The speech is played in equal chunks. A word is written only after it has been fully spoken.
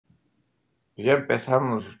Pues ya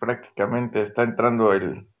empezamos prácticamente, está entrando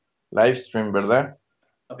el live stream, ¿verdad?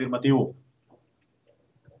 Afirmativo.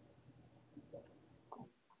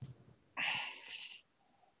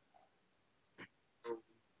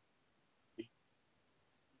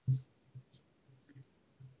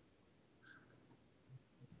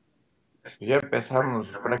 Pues ya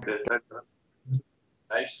empezamos prácticamente.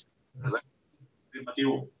 Live, ¿verdad?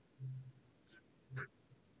 Afirmativo.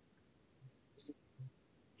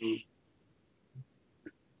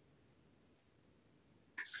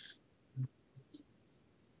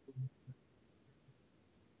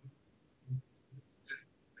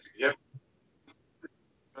 Ya.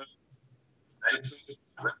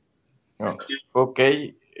 No.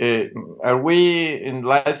 Okay, are we in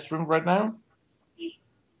live stream right now?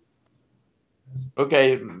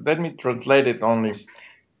 Okay, let me translate it only.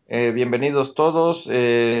 Bienvenidos todos.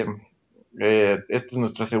 Esta es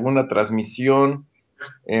nuestra segunda transmisión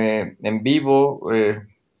en vivo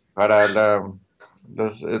para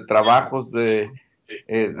los trabajos de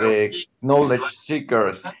Knowledge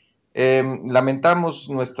Seekers. Lamentamos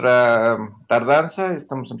nuestra tardanza,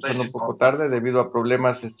 estamos empezando un poco tarde debido a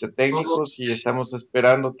problemas técnicos y estamos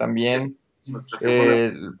esperando también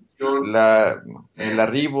el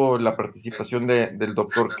arribo, la participación del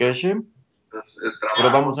doctor Keshe.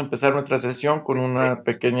 Pero vamos a empezar nuestra sesión con una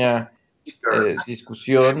pequeña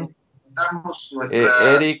discusión.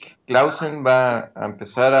 Eric Clausen va a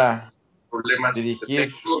empezar a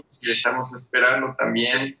dirigir y estamos esperando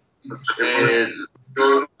también el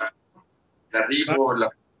arribo, la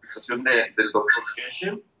participación del doctor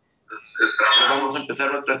Keshe. Vamos a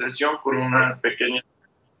empezar nuestra sesión con una pequeña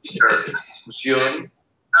discusión.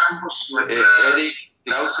 Eric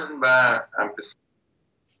Clausen va a empezar.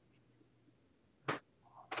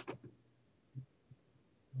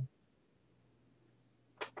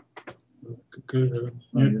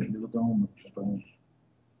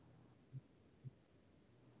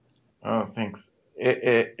 Oh, thanks.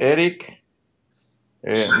 Eric,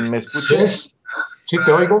 ¿me escuchas? Sí,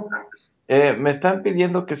 te oigo. Me están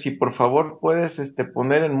pidiendo que si por favor puedes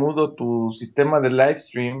poner en mudo tu sistema de live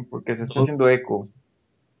stream porque se está haciendo eco.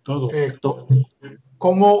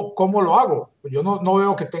 ¿Cómo lo hago? Yo no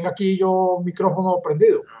veo que tenga aquí yo micrófono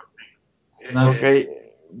prendido. Okay,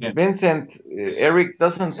 Vincent, Eric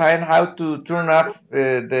doesn't find how to turn off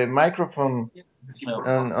the microphone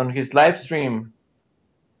on his live stream.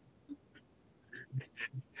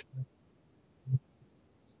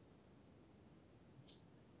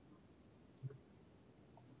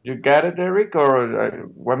 You got it, Eric, or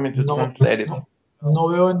want me to translate it? No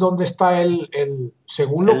veo en dónde está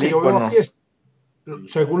según lo que yo veo aquí,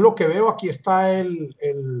 según lo que veo aquí está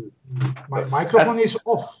my microphone is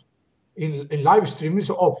off. In live stream is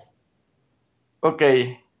off.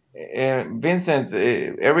 Okay, Vincent,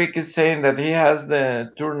 Eric is saying that he has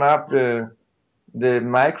the turn up the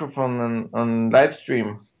microphone on live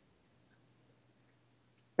stream.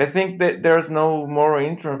 I think that there's no more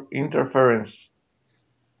interference.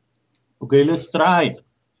 Okay, let's try.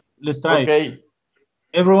 Okay.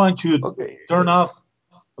 Everyone should turn off.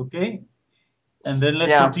 Okay. And then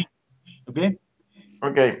let's continue. Okay.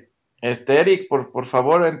 Okay. Eric, por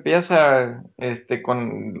favor, empieza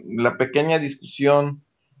con la pequeña discusión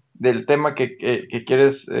del tema que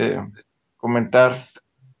quieres comentar.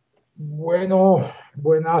 Bueno,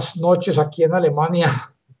 buenas noches aquí en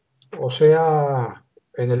Alemania, o sea,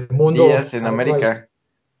 en el mundo. Días en América.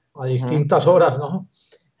 A distintas horas, ¿no?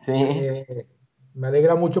 Sí. Me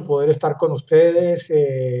alegra mucho poder estar con ustedes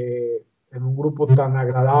en un grupo tan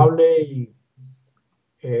agradable y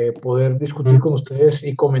poder discutir con ustedes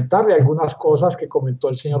y comentarle algunas cosas que comentó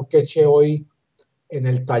el señor Keshe hoy en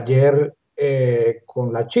el taller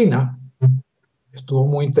con la China. Estuvo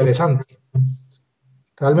muy interesante.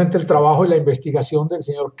 Realmente el trabajo y la investigación del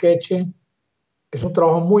señor Keshe es un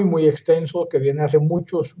trabajo muy extenso que viene hace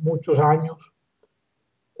muchos años.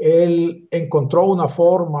 Él encontró una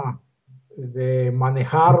forma de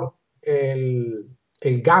manejar el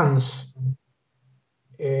GANS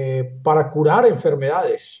para curar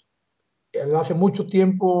enfermedades. Él hace mucho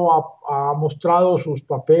tiempo ha mostrado sus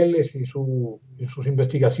papeles y sus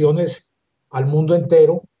investigaciones al mundo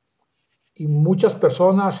entero, y muchas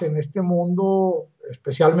personas en este mundo,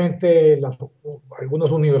 especialmente algunas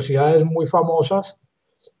universidades muy famosas,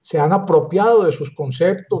 se han apropiado de sus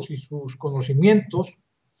conceptos y sus conocimientos,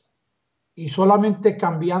 y solamente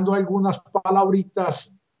cambiando algunas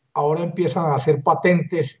palabritas ahora empiezan a hacer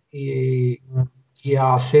patentes y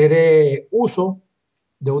a hacer uso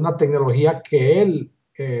de una tecnología que él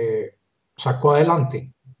sacó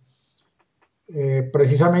adelante.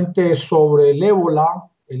 Precisamente sobre el ébola,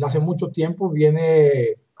 él hace mucho tiempo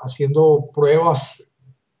viene haciendo pruebas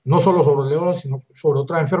no solo sobre el ébola, sino sobre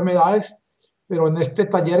otras enfermedades, pero en este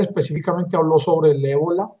taller específicamente habló sobre el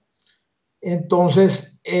ébola.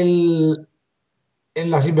 Entonces, en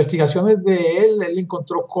las investigaciones de él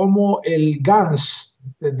encontró cómo el GANS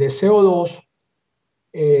de CO2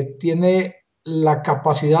 tiene la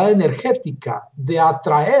capacidad energética de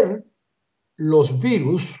atraer los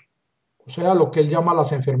virus, o sea, lo que él llama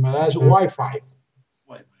las enfermedades Wi-Fi.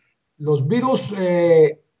 Los virus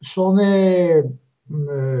son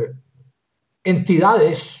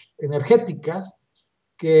entidades energéticas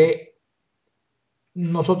que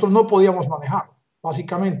nosotros no podíamos manejar.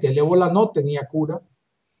 Básicamente, el ébola no tenía cura.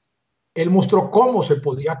 Él mostró cómo se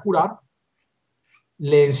podía curar.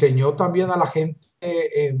 Le enseñó también a la gente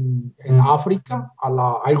en África,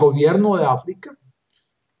 al gobierno de África.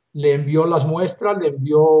 Le envió las muestras, le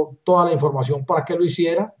envió toda la información para que lo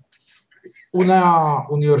hiciera. Una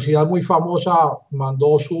universidad muy famosa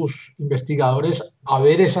mandó sus investigadores a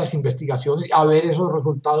ver esas investigaciones, a ver esos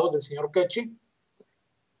resultados del señor Keshe.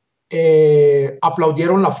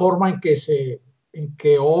 Aplaudieron la forma en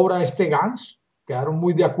que obra este GANS, quedaron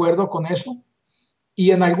muy de acuerdo con eso.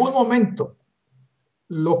 Y en algún momento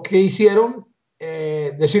lo que hicieron,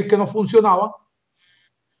 decir que no funcionaba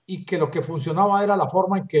y que lo que funcionaba era la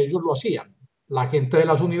forma en que ellos lo hacían. La gente de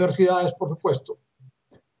las universidades, por supuesto.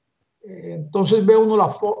 Entonces ve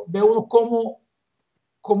uno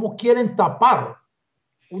cómo quieren tapar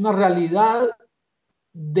una realidad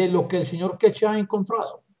de lo que el señor Keshe ha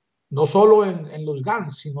encontrado. No solo en los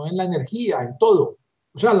GANs, sino en la energía, en todo.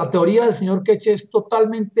 O sea, la teoría del señor Keshe es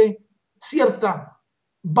totalmente cierta,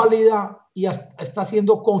 válida y está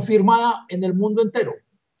siendo confirmada en el mundo entero,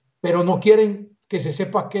 pero no quieren que se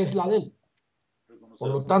sepa qué es la de él. Por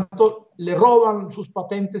lo tanto, le roban sus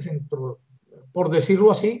patentes, por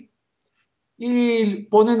decirlo así, y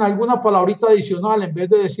ponen alguna palabrita adicional. En vez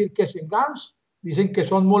de decir que es el GANS, dicen que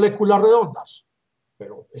son moléculas redondas,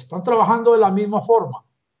 pero están trabajando de la misma forma,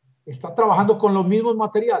 están trabajando con los mismos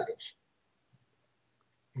materiales.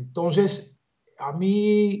 Entonces, a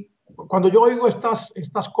mí, cuando yo oigo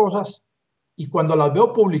estas cosas y cuando las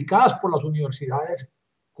veo publicadas por las universidades,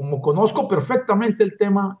 como conozco perfectamente el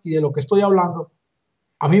tema y de lo que estoy hablando,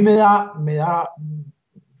 a mí me da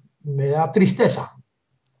tristeza.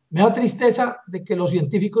 Me da tristeza de que los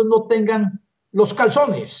científicos no tengan los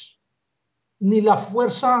calzones, ni ni la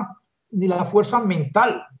fuerza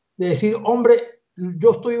mental de decir, hombre,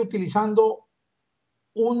 yo estoy utilizando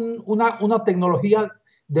una tecnología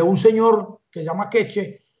de un señor que se llama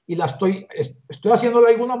Keshe y estoy haciéndole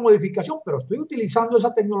alguna modificación, pero estoy utilizando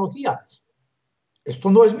esa tecnología.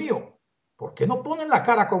 Esto no es mío. ¿Por qué no ponen la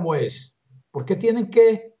cara como es? ¿Por qué tienen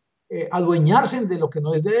que adueñarse de lo que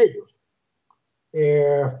no es de ellos?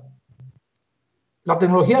 La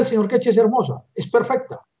tecnología del señor Keshe es hermosa, es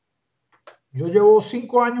perfecta. Yo llevo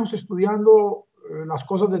 5 años estudiando las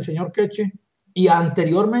cosas del señor Keshe y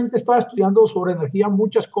anteriormente estaba estudiando sobre energía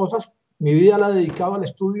muchas cosas. Mi vida la he dedicado al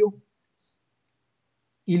estudio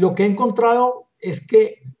y lo que he encontrado es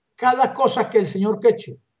que cada cosa que el señor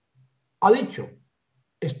Keshe ha dicho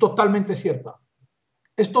es totalmente cierta.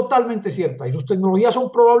 Es totalmente cierta y sus tecnologías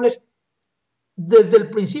son probables desde el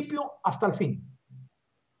principio hasta el fin.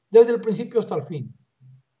 Desde el principio hasta el fin.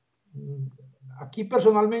 Aquí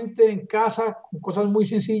personalmente en casa, con cosas muy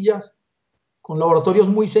sencillas, con laboratorios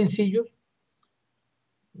muy sencillos,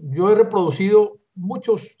 yo he reproducido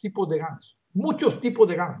muchos tipos de GANs, muchos tipos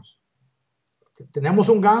de GANs. Tenemos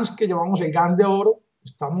un GANs que llamamos el GAN de oro,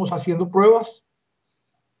 estamos haciendo pruebas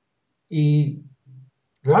y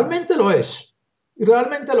realmente lo es, y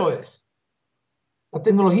realmente lo es. La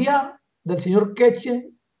tecnología del señor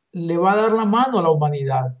Keshe le va a dar la mano a la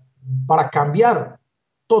humanidad para cambiar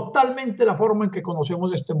totalmente la forma en que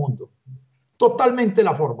conocemos este mundo, totalmente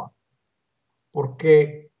la forma,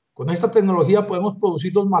 porque con esta tecnología podemos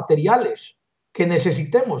producir los materiales que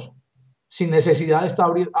necesitemos sin necesidad de estar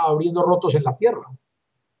abriendo rotos en la tierra.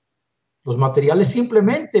 Los materiales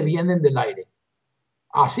simplemente vienen del aire,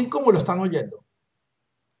 así como lo están oyendo.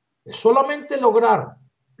 Es solamente lograr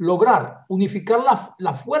unificar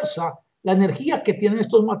la fuerza, la energía que tienen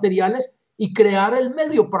estos materiales y crear el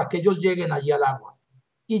medio para que ellos lleguen allí al agua.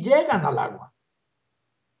 Y llegan al agua.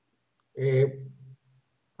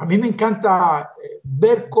 A mí me encanta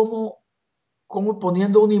ver cómo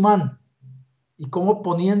poniendo un imán y cómo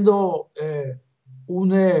poniendo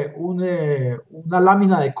una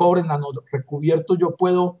lámina de cobre nano recubierto yo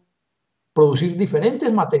puedo producir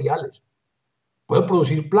diferentes materiales. Puedo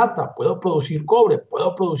producir plata, puedo producir cobre,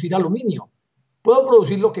 puedo producir aluminio, puedo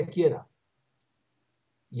producir lo que quiera.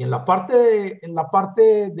 Y en la parte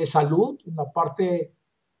de salud, en la parte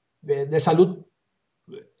de salud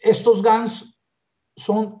estos GANs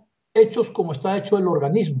son hechos como está hecho el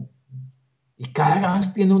organismo y cada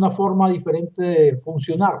GANs tiene una forma diferente de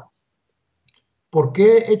funcionar. ¿Por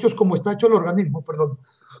qué hechos como está hecho el organismo? Perdón.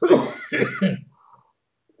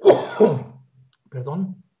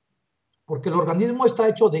 Perdón. Porque el organismo está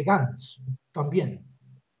hecho de GANs también.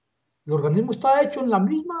 El organismo está hecho en la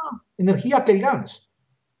misma energía que el GANs,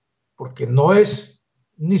 porque no es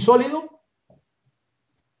ni sólido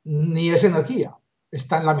ni es energía,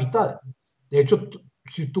 está en la mitad. De hecho,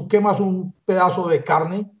 si tú quemas un pedazo de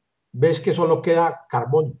carne, ves que solo queda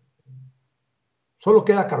carbón,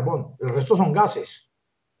 el resto son gases.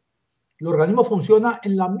 El organismo funciona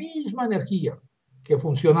en la misma energía que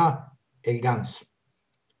funciona el GANS.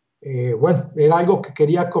 Bueno, era algo que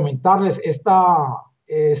quería comentarles,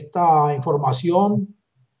 esta información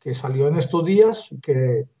que salió en estos días,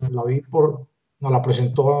 que nos la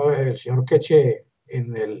presentó el señor Keshe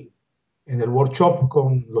en el workshop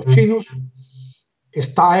con los chinos,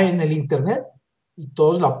 está en el internet y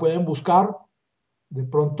todos la pueden buscar. De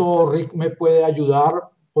pronto Rick me puede ayudar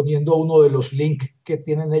poniendo uno de los links que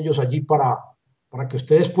tienen ellos allí para que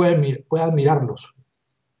ustedes puedan mirarlos.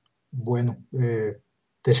 Bueno,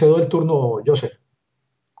 te cedo el turno, Joseph.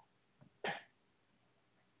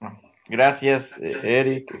 Gracias,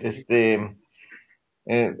 Eric.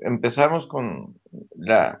 Empezamos con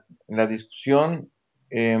la discusión.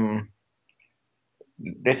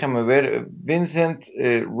 Déjame ver. Vincent,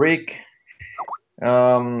 Rick,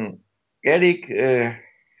 Eric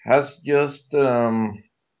has just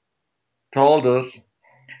told us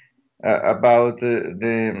about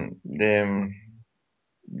the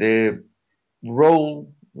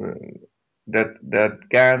role that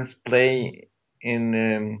GANs play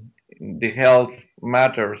in the health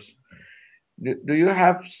matters. Do you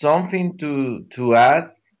have something to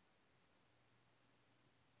add?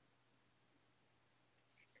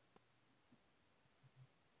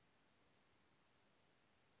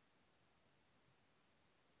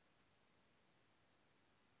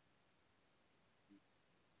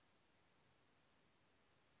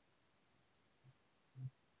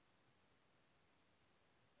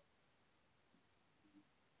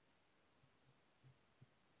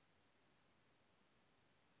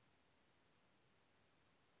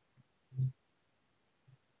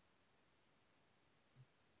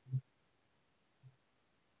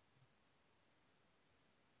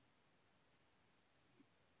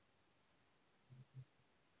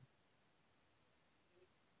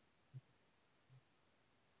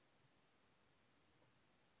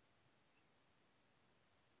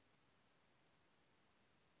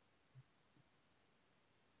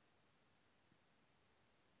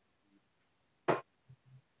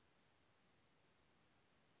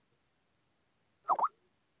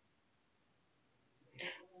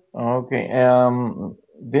 Okay,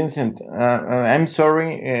 Vincent, I'm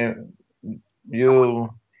sorry,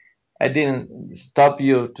 I didn't stop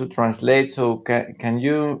you to translate, so can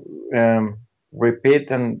you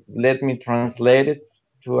repeat and let me translate it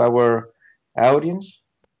to our audience?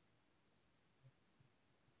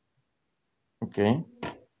 Okay.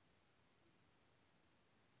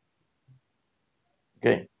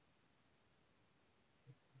 Okay.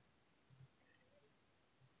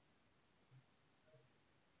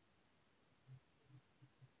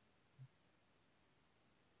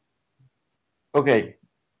 Okay.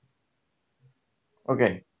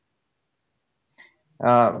 Okay.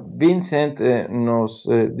 Vincent nos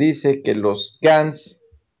dice que los GANs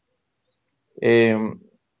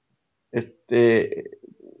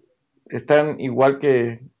están igual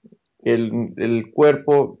que el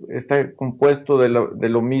cuerpo, está compuesto de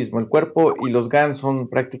lo mismo. El cuerpo y los GANs son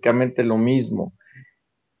prácticamente lo mismo.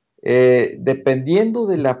 Dependiendo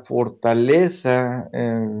de la fortaleza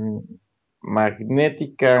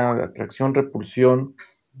magnética, atracción-repulsión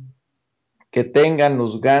que tengan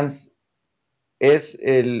los GANs, es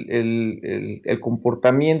el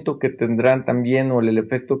comportamiento que tendrán también o el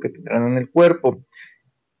efecto que tendrán en el cuerpo.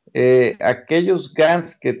 Aquellos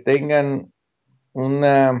GANs que tengan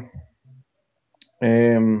una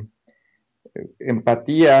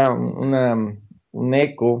empatía, un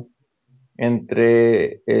eco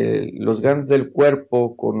entre los GANs del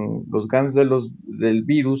cuerpo con los GANs del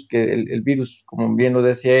virus, que el virus, como bien lo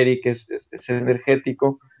decía Eric, es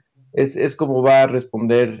energético, es como va a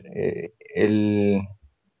responder el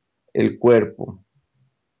cuerpo.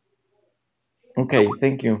 Okay,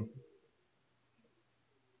 thank you.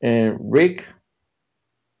 Rick.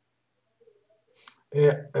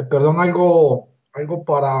 Perdón, algo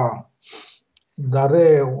para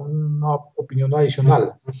darle una opinión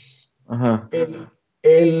adicional. Ajá.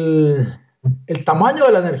 El tamaño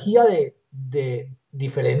de la energía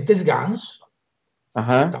diferentes GANs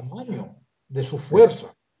de tamaño, de su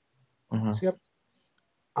fuerza, ¿cierto?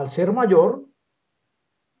 Al ser mayor,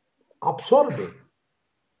 absorbe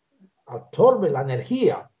la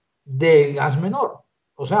energía del gas menor,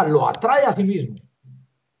 o sea, lo atrae a sí mismo,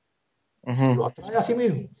 lo atrae a sí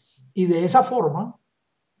mismo. Y de esa forma,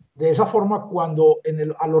 cuando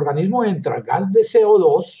al organismo entra gas de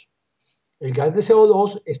CO2, el gas de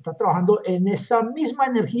CO2 está trabajando en esa misma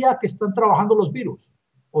energía que están trabajando los virus.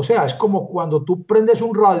 O sea, es como cuando tú prendes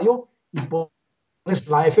un radio y pones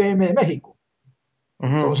la FM de México.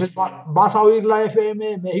 Entonces vas a oír la FM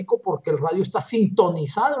de México porque el radio está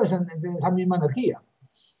sintonizado en esa misma energía.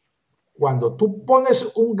 Cuando tú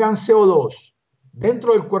pones un gas CO2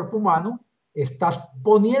 dentro del cuerpo humano, estás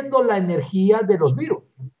poniendo la energía de los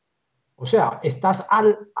virus. O sea, estás a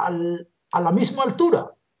la misma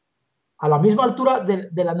altura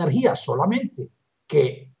de la energía, solamente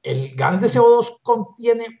que el gas de CO2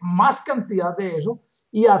 contiene más cantidad de eso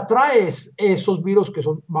y atrae esos virus que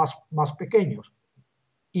son más pequeños.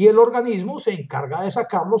 Y el organismo se encarga de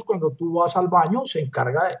sacarlos cuando tú vas al baño, se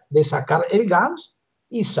encarga de sacar el gas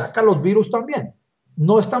y saca los virus también.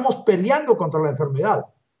 No estamos peleando contra la enfermedad,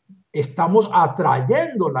 estamos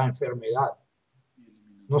atrayendo la enfermedad.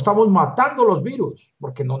 No estamos matando los virus,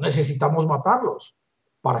 porque no necesitamos matarlos.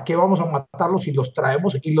 ¿Para qué vamos a matarlos si los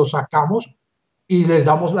traemos y los sacamos y les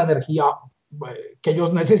damos la energía que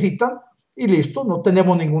ellos necesitan y listo, no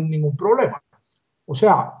tenemos ningún problema? O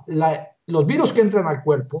sea, los virus que entran al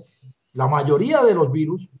cuerpo, la mayoría de los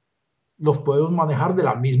virus los podemos manejar de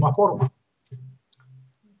la misma forma.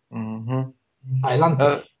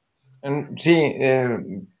 Adelante. Sí,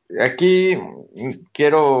 aquí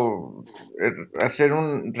quiero hacer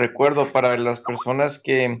un recuerdo para las personas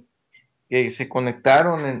que se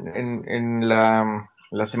conectaron en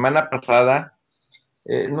la semana pasada.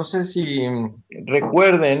 No sé si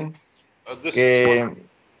recuerden que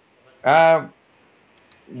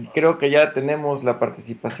creo que ya tenemos la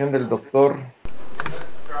participación del doctor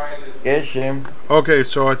Keshe. Okay,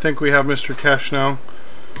 so I think we have Mr. Keshe now.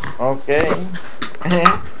 Okay.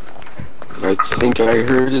 I think I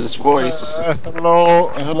heard his voice. Hello,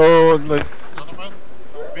 ladies and gentlemen.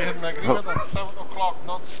 We had an agreement at 7 o'clock,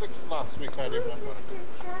 not 6 last week, I remember.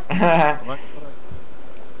 Am I correct?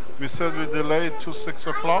 We said we delayed to 6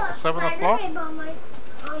 o'clock, 7 o'clock?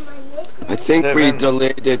 I think we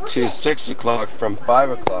delayed it to 6 o'clock from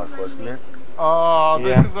 5 o'clock, wasn't it?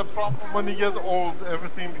 This is a problem when you get old,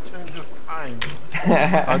 everything changes time.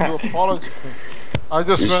 I do apologize. I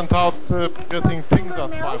just went out getting things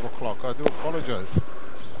at 5 o'clock. I do apologize.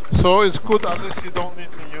 So it's good, at least you don't need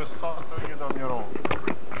me. You start doing it on your own.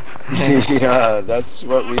 Yeah, that's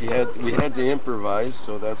what we had. We had to improvise,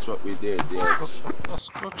 so that's what we did. Yes. That's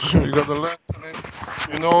good. You got to learn to live.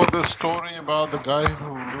 You know the story about the guy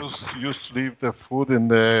who used to leave the food in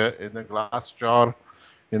the glass jar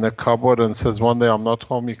in a cupboard and says one day I'm not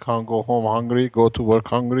home. You can't go home hungry. Go to work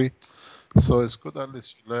hungry. So it's good, at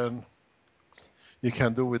least you learn. You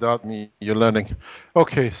can do without me. You're learning.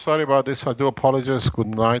 Okay, sorry about this. I do apologize. Good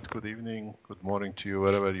night, good evening, good morning to you,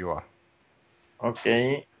 wherever you are.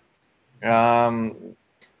 Okay.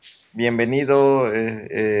 Bienvenido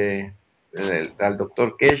al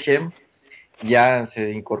doctor Keshe. Ya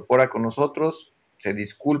se incorpora con nosotros. Se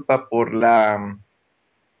disculpa por la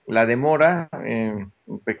demora.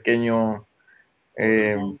 Un pequeño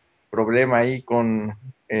problema ahí con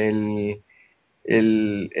el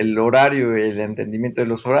horario y el entendimiento de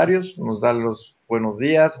los horarios. Nos da los buenos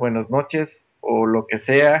días, buenas noches o lo que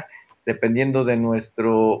sea, dependiendo de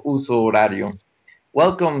nuestro uso horario.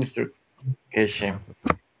 Welcome, Mr. Keshe.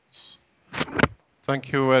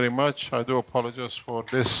 Thank you very much. I do apologize for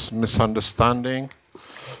this misunderstanding.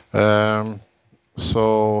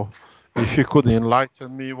 So if you could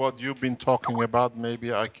enlighten me what you've been talking about,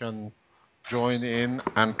 maybe I can join in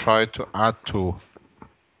and try to add to.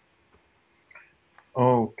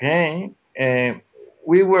 Okay.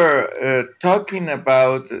 We were talking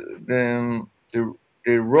about the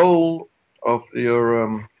role of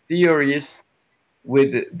your theories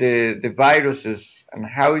with the viruses and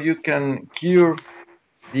how you can cure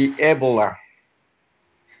the Ebola.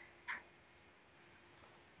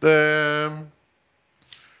 The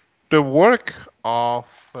work of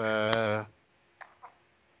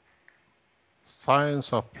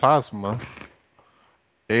science of plasma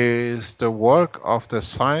is the work of the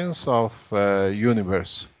science of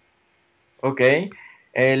universe. Okay.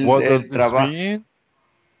 What does this mean?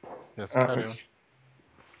 Yes, carry on.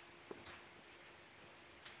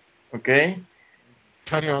 Okay.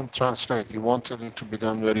 Carry on, translate. You wanted it to be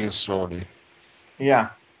done very slowly.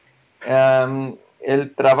 Yeah.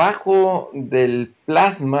 el trabajo del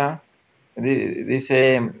plasma,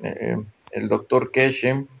 dice el doctor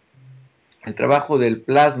Keshe, el trabajo del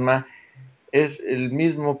plasma es el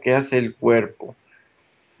mismo que hace el cuerpo.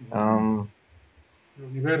 El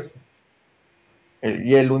universo.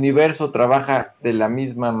 Y el universo trabaja de la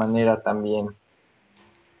misma manera también.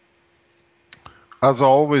 As I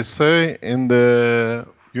always say, in the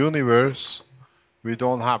universe, we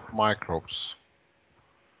don't have microbes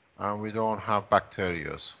and we don't have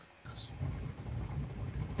bacteria.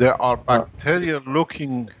 There are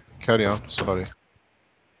bacteria-looking. Carry on. Sorry.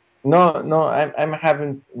 No, I'm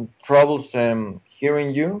having troubles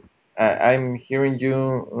hearing you. I'm hearing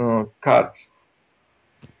you cut.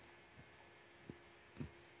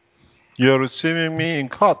 You're receiving me in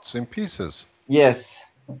cuts, in pieces. Yes.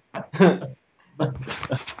 But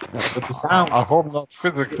the sound. I hope not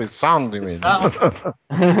physically sounding it.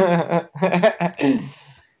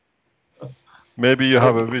 Maybe you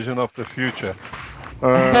have a vision of the future.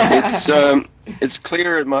 It's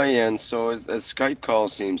clear at my end, so the Skype call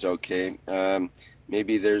seems okay.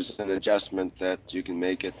 Maybe there's an adjustment that you can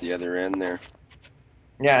make at the other end there.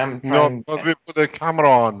 Yeah, I'm No, trying. because we put the camera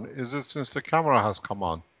on. Is it since the camera has come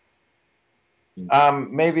on?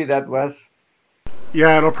 Maybe that was.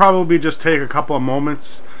 Yeah, it'll probably just take a couple of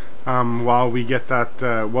moments while we get that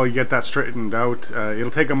while you get that straightened out. It'll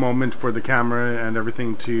take a moment for the camera and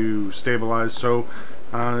everything to stabilize. So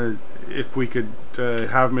if we could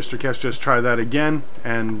have Mr. Keshe just try that again,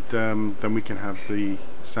 and then we can have the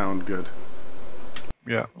sound good.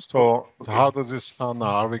 Yeah. So how does this sound now?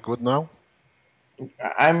 Are we good now?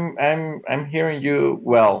 I'm hearing you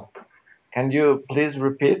well. Can you please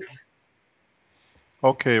repeat?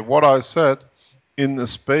 Okay, what I said, in the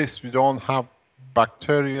space we don't have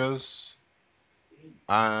bacteria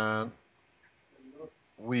and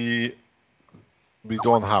we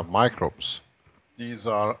don't have microbes. These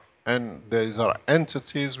are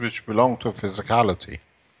entities which belong to physicality.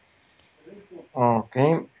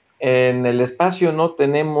 Okay. En el espacio no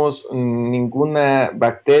tenemos ninguna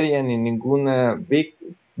bacteria ni ninguna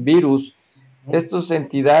virus. Estas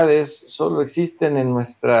entidades solo existen en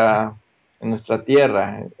nuestra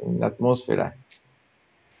Tierra, en la atmósfera.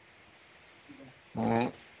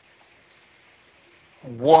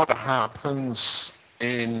 What happens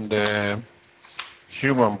in the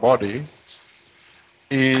human body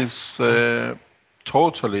is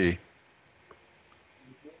totally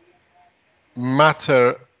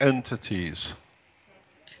matter entities.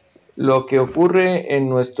 Lo que ocurre en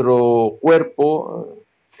nuestro cuerpo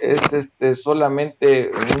es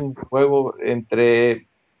solamente un juego entre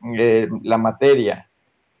la materia.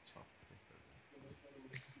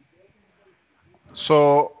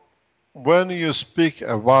 So when you speak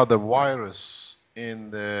about the virus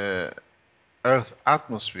in the Earth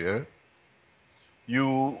atmosphere,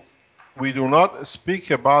 we do not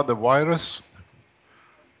speak about the virus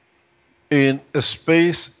in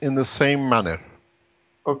space in the same manner.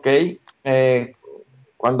 Ok.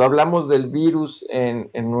 Cuando hablamos del virus en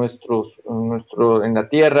la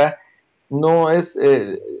Tierra, no es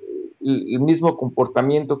el mismo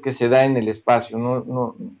comportamiento que se da en el espacio,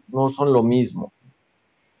 no son lo mismo.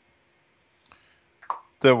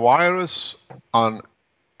 The virus on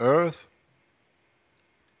Earth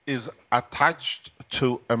is attached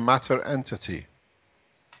to a matter entity.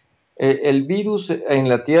 El virus en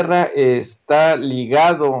la Tierra está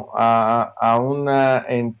ligado a una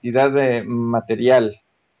entidad material.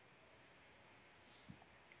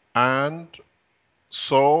 And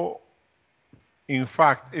so, in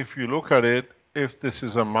fact, if you look at it, if this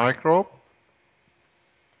is a microbe,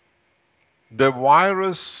 the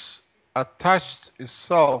virus attached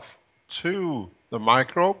itself to the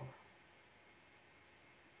microbe.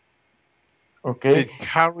 Okay. It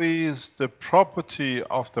carries the property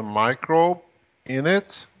of the microbe in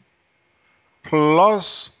it,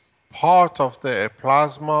 plus part of the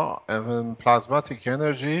plasma and plasmatic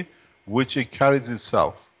energy, which it carries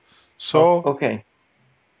itself. So, okay.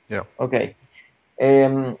 Yeah. Okay.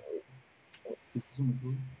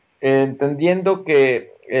 Entendiendo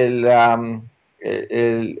que la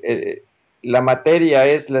materia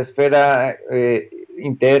es la esfera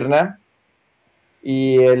interna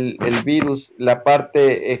y el virus la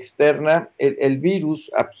parte externa, el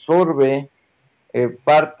virus absorbe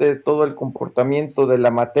parte de todo el comportamiento de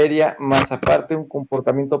la materia, más aparte un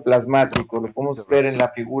comportamiento plasmático. Lo podemos ver en la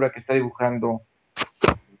figura que está dibujando.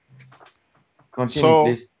 Continue,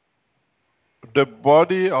 please. The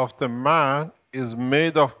body of the man is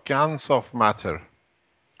made of GANs of matter,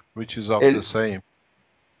 which is of the same.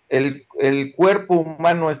 El cuerpo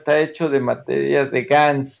humano está hecho de materia de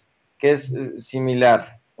GANs, que es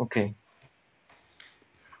similar. Okay.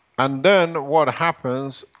 And then what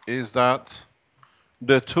happens is that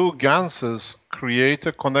the two ganses create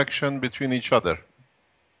a connection between each other.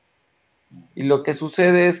 Y lo que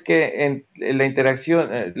sucede es que en la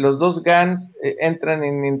interacción, los dos GANs entran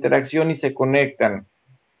en interacción y se conectan.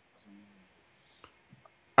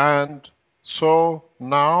 And so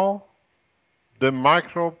now the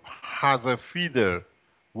microbe has a feeder,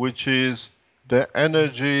 which is the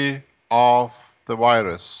energy of the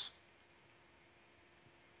virus.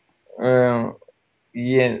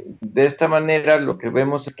 De esta manera lo que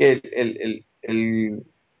vemos es que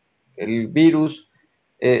el virus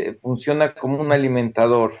funciona como un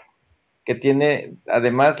alimentador que tiene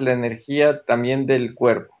además la energía también del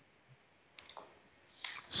cuerpo.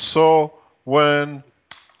 So when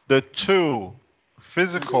the two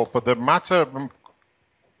physical, but the matter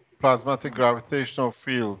plasmatic gravitational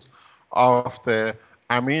field of the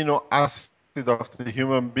amino acid of the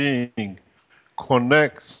human being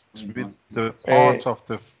connects with the part of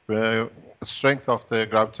the strength of the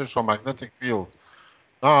gravitational magnetic field.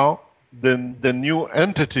 Now, the new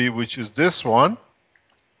entity, which is this one,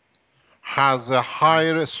 has a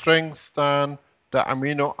higher strength than the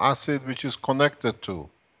amino acid which is connected to.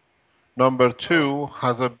 Number two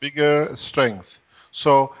has a bigger strength.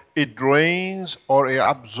 So it drains or it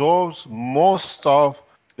absorbs most of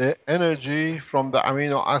the energy from the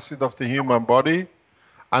amino acid of the human body,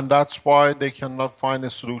 and that's why they cannot find a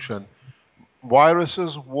solution.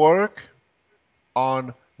 Viruses work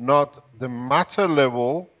on not the matter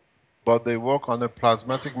level, but they work on a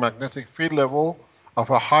plasmatic magnetic field level of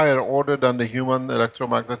a higher order than the human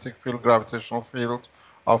electromagnetic field, gravitational field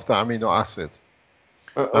of the amino acid.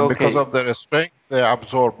 And because of their strength, they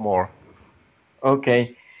absorb more.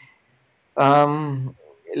 Ok.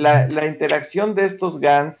 La interacción de estos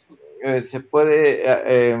GANs se puede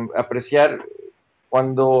apreciar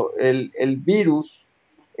cuando el virus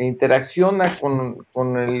interacciona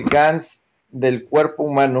con el GANs del cuerpo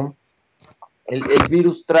humano. El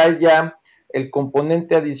virus trae ya el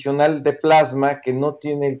componente adicional de plasma que no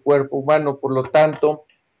tiene el cuerpo humano, por lo tanto,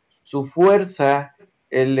 su fuerza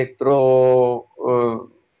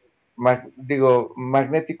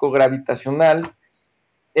magnético-gravitacional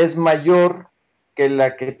es mayor que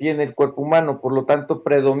la que tiene el cuerpo humano, por lo tanto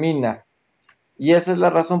predomina. Y esa es la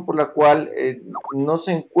razón por la cual no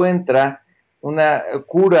se encuentra una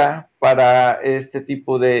cura para este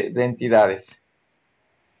tipo de entidades.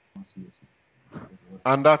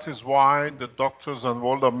 And that is why the doctors and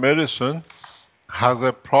world of medicine has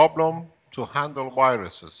a problem to handle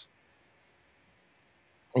viruses.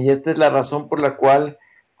 Y esta es la razón por la cual,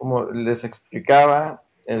 como les explicaba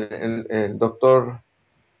el doctor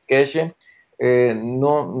Keshe,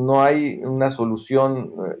 no hay una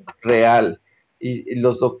solución real y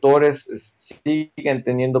los doctores siguen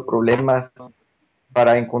teniendo problemas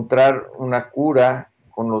para encontrar una cura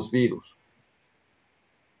con los virus.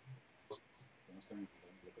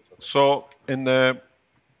 So in the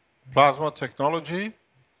plasma technology,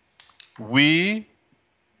 we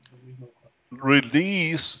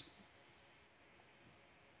release,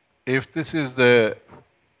 if this is the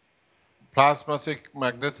plasmatic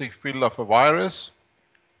magnetic field of a virus,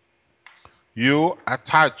 you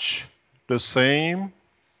attach the same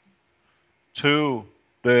to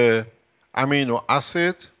the amino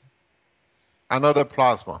acid, another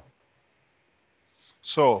plasma.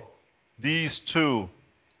 So these two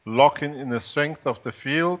lock in the strength of the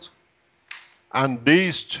field, and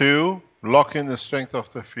these two lock in the strength of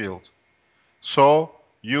the field. So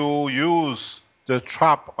you use the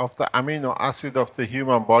trap of the amino acid of the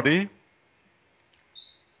human body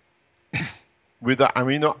with the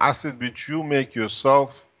amino acid which you make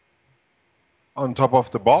yourself on top of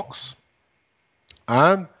the box,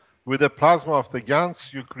 and with the plasma of the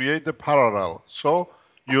GANs you create the parallel. So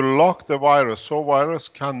you lock the virus, so virus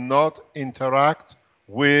cannot interact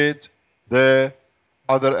with the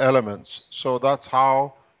other elements. So that's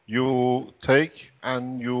how you take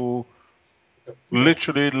and you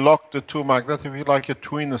literally lock the two magnetic fields like a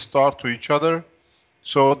twin star to each other.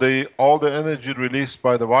 So all the energy released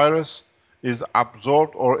by the virus is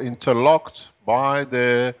absorbed or interlocked by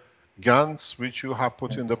the GANs which you have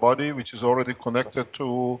put in the body, which is already connected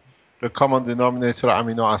to the common denominator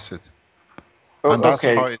amino acid. And that's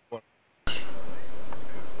how it works.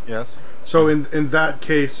 Yes. So in that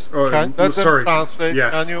case, sorry. Translate.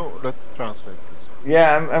 Yes. Can you translate, please?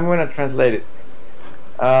 Yeah, I'm going to translate it.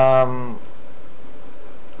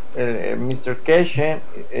 Mr. Keshe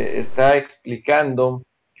está explicando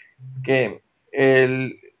que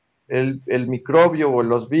el microbio o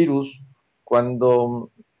los virus,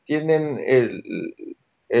 cuando tienen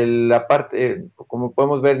la parte, como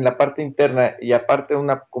podemos ver en la parte interna y aparte un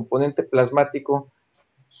componente plasmático,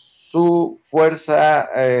 su fuerza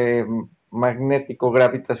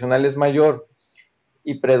magnético-gravitacional es mayor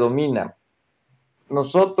y predomina.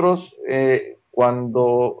 Nosotros,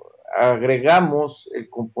 cuando agregamos el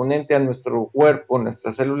componente a nuestro cuerpo,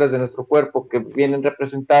 nuestras células de nuestro cuerpo, que vienen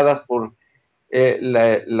representadas por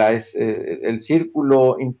el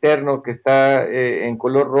círculo interno que está en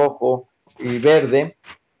color rojo y verde,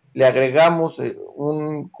 le agregamos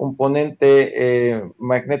un componente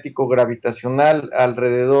magnético gravitacional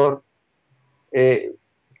alrededor.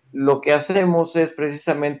 Lo que hacemos es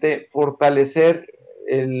precisamente fortalecer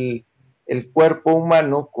el cuerpo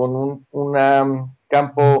humano con un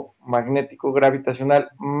campo magnético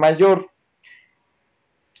gravitacional mayor,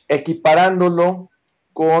 equiparándolo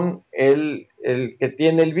con el que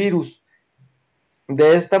tiene el virus.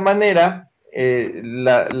 De esta manera,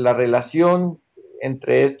 la relación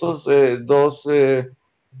entre estos dos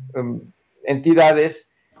entidades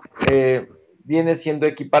viene siendo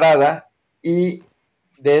equiparada y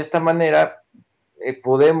de esta manera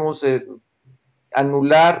podemos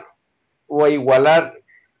anular o igualar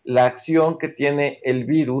la acción que tiene el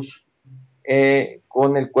virus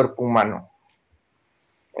con el cuerpo humano.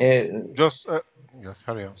 Yes,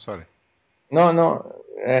 carry on, sorry. No,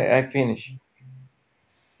 I finish.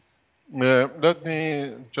 Let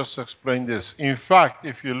me just explain this. In fact,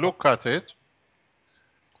 if you look at it,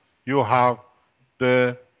 you have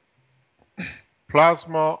the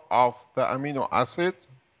plasma of the amino acid.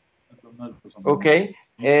 Okay.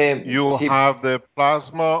 You have the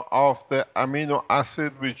plasma of the amino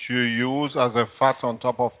acid which you use as a fat on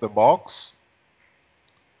top of the box.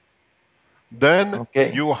 Then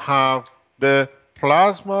you have the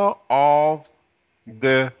plasma of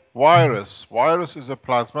the virus. Virus is a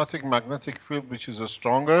plasmatic magnetic field which is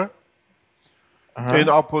stronger. In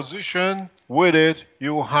opposition with it,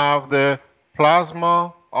 you have the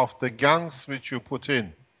plasma of the GANs which you put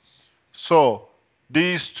in. So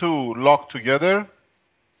these two lock together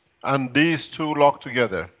and these two lock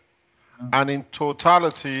together. And in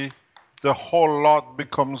totality, the whole lot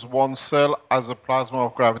becomes one cell as a plasma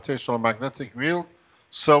of gravitational magnetic field,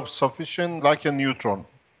 self-sufficient like a neutron.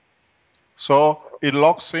 So it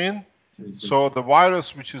locks in. So the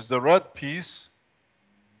virus, which is the red piece,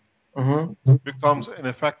 becomes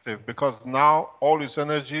ineffective because now all its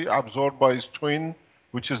energy absorbed by its twin,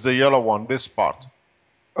 which is the yellow one, this part.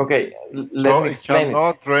 Okay, so it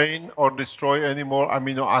cannot drain or destroy any more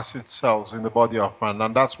amino acid cells in the body of man,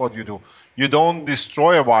 and that's what you do. You don't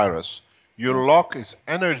destroy a virus. You lock its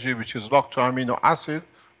energy, which is locked to amino acid,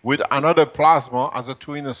 with another plasma as a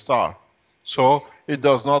twin star. So it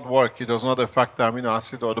does not work. It does not affect the amino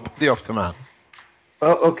acid or the body of the man.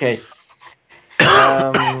 Oh, okay.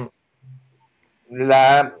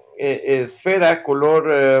 La esfera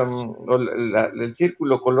color, el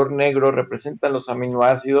círculo color negro representa los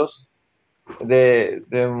aminoácidos de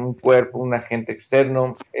un cuerpo, un agente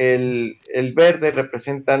externo. El verde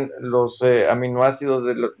representan los aminoácidos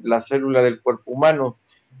de la célula del cuerpo humano.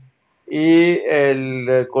 Y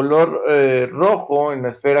el color rojo en la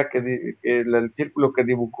esfera, el círculo que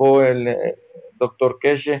dibujó el doctor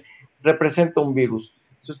Keshe, representa un virus.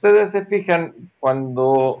 Si ustedes se fijan,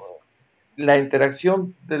 cuando la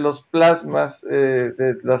interacción de los plasmas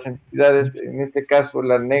de las entidades, en este caso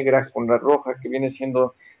la negra con la roja, que viene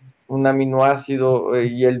siendo un aminoácido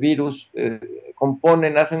y el virus,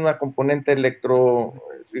 hacen una componente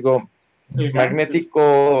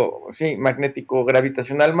magnético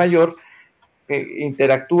gravitacional mayor, que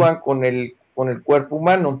interactúan con el cuerpo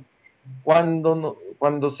humano.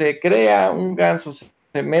 Cuando se crea un ganso,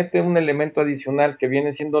 se mete un elemento adicional que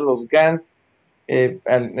viene siendo los GANs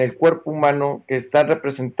en el cuerpo humano, que están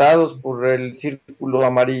representados por el círculo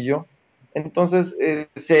amarillo. Entonces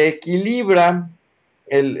se equilibra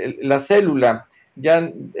la célula.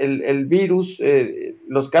 Ya el virus,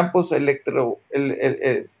 los campos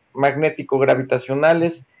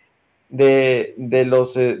magnético-gravitacionales de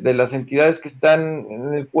las entidades que están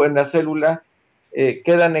en la célula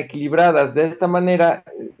quedan equilibradas. De esta manera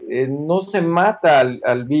no se mata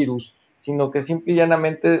al virus, sino que simple y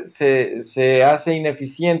llanamente se hace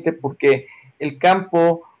ineficiente, porque el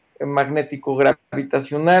campo magnético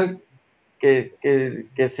gravitacional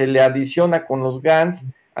que se le adiciona con los GANs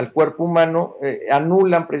al cuerpo humano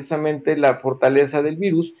anulan precisamente la fortaleza del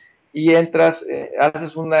virus, y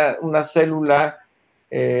haces una célula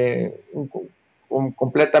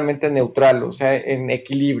completamente neutral, o sea, en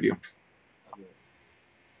equilibrio.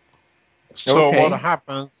 So what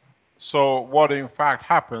happens? So what in fact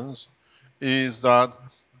happens is that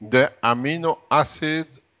the amino acid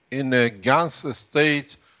in a gas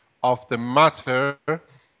state of the matter,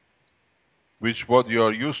 which what you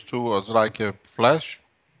are used to as like a flesh,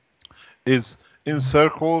 is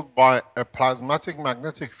encircled by a plasmatic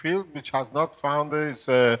magnetic field, which has not found this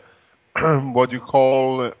what you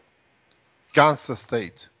call gas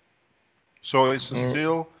state. So it's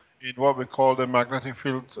still in what we call the magnetic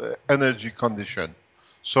field energy condition.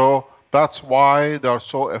 So that's why they are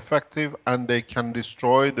so effective and they can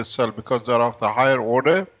destroy the cell, because they're of the higher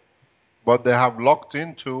order, but they have locked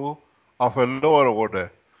into of a lower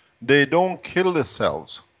order. They don't kill the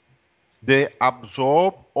cells. They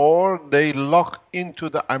absorb or they lock into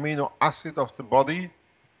the amino acid of the body,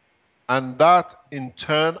 and that in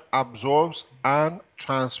turn absorbs and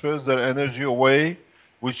transfers their energy away,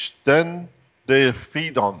 which then they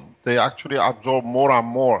feed on. They actually absorb more and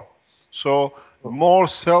more. So more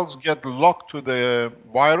cells get locked to the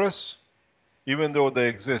virus, even though they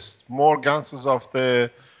exist. More gases of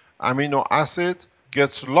the amino acid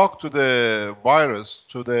gets locked to the virus,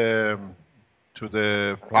 to the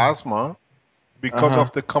plasma, because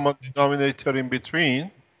of the common denominator in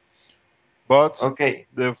between. But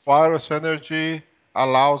the virus energy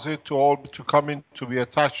allows it to all to come in, to be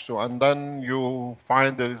attached to, and then you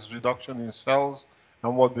find there is reduction in cells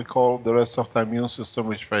and what we call the rest of the immune system,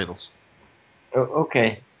 which fails.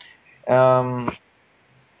 Okay.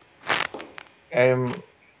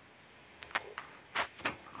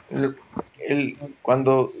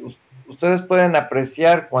 Cuando ustedes pueden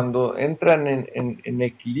apreciar, cuando entran en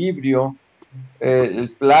equilibrio el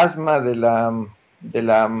plasma de la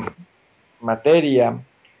materia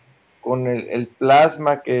con el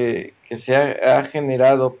plasma que se ha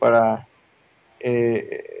generado para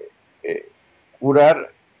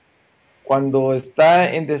curar, cuando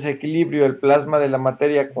está en desequilibrio el plasma de la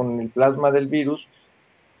materia con el plasma del virus,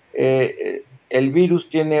 el virus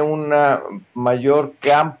tiene un mayor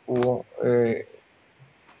campo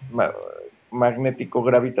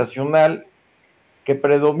magnético-gravitacional que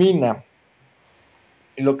predomina.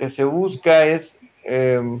 Y lo que se busca es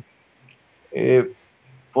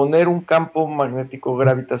poner un campo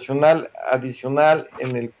magnético-gravitacional adicional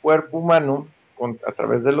en el cuerpo humano a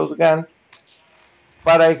través de los GANs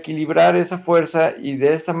para equilibrar esa fuerza y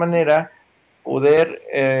de esta manera poder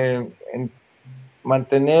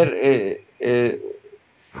mantener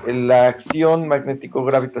la acción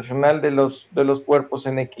magnético-gravitacional de los cuerpos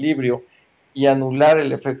en equilibrio y anular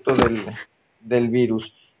el efecto del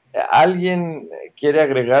virus. ¿Alguien quiere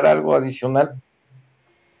agregar algo adicional?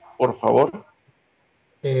 Por favor.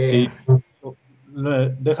 Sí,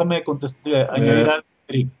 déjame añadir algo.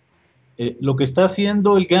 Lo que está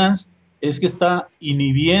haciendo el GANS es que está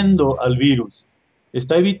inhibiendo al virus,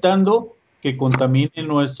 está evitando que contamine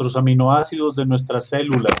nuestros aminoácidos de nuestras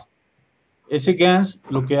células. Ese GANS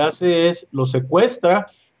lo que hace es lo secuestra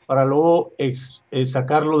para luego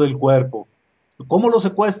sacarlo del cuerpo. ¿Cómo lo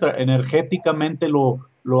secuestra? Energéticamente lo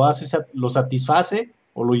satisface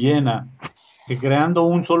o lo llena, creando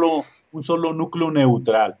un solo núcleo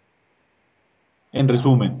neutral. En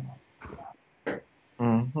resumen.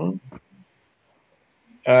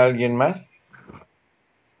 ¿Alguien más?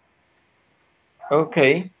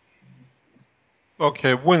 Okay.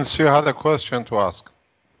 Okay, Vince, you had a question to ask.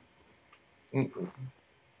 I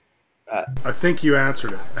think you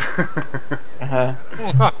answered it.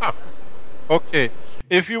 Okay,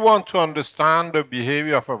 if you want to understand the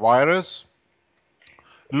behavior of a virus,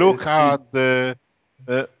 look at the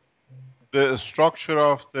structure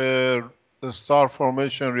of the star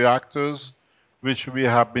formation reactors which we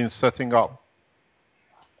have been setting up.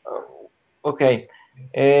 Okay.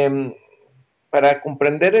 Para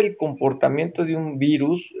comprender el comportamiento de un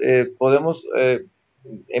virus, podemos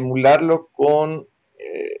emularlo con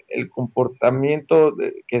el comportamiento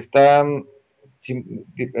que están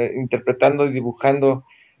interpretando y dibujando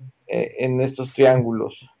en estos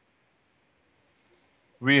triángulos.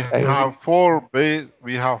 We have four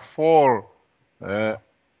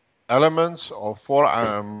elements or four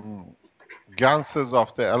gases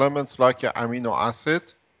of the elements like an amino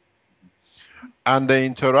acid, and the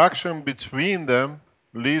interaction between them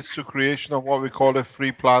leads to creation of what we call a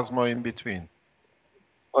free plasma in between.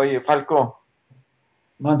 Oye, Falco.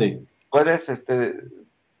 Mande. ¿Puedes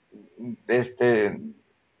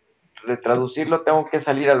retraducirlo? Tengo que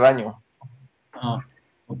salir al baño.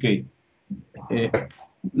 Ok.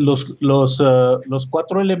 Los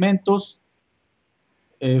cuatro elementos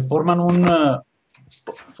forman un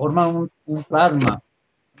plasma,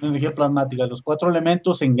 una energía plasmática. Los cuatro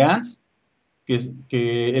elementos en GANS,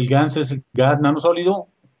 que el GANS es el gas nanosólido,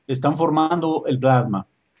 están formando el plasma.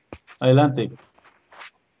 Adelante.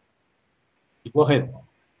 Go ahead.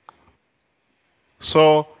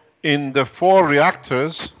 So in the 4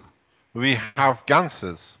 reactors, we have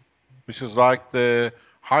gases, which is like the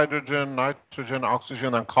hydrogen, nitrogen,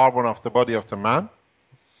 oxygen, and carbon of the body of the man.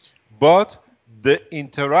 But the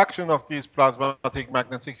interaction of these plasmatic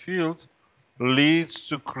magnetic fields leads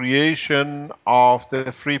to creation of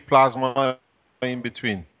the free plasma in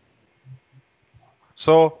between.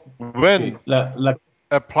 So when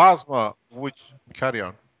a plasma, which, carry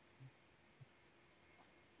on.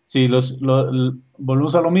 Sí,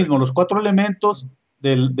 volvemos a lo mismo. Los 4 elementos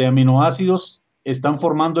de aminoácidos están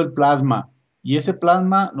formando el plasma y ese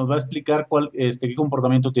plasma nos va a explicar qué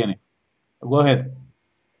comportamiento tiene. Go ahead.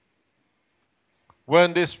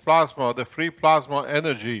 When this plasma, the free plasma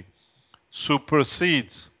energy,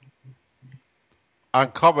 supersedes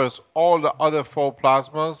and covers all the other 4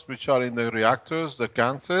 plasmas which are in the reactors, the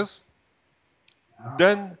gases,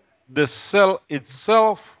 then the cell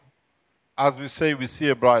itself, as we say, we see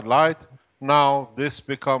a bright light. Now this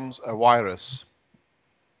becomes a virus.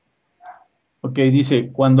 Okay, dice,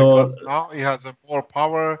 cuando... Because now it has a more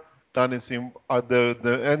power than its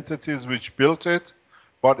the entities which built it,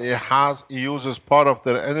 but it uses part of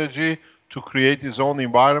their energy to create its own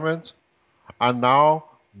environment. And now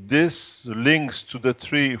this links to the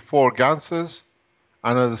 4 gases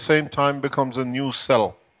and at the same time becomes a new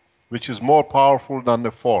cell, which is more powerful than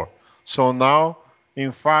the 4. So now,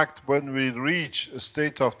 in fact, when we reach a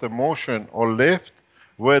state of the motion or lift,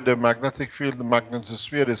 where the magnetic field, the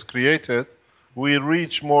magnetosphere is created, we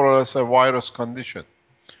reach more or less a virus condition,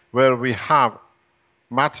 where we have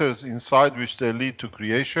matters inside which they lead to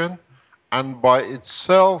creation, and by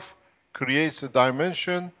itself creates a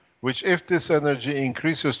dimension which, if this energy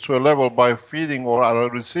increases to a level by feeding or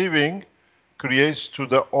receiving, creates to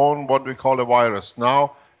the own what we call a virus.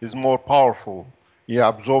 Now is more powerful. It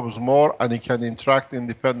absorbs more and it can interact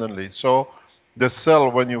independently. So the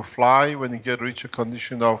cell, when you fly, when you reach a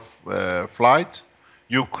condition of flight,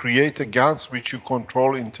 you create a gas which you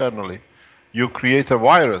control internally. You create a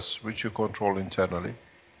virus which you control internally.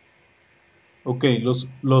 Ok,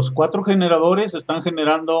 los 4 generadores están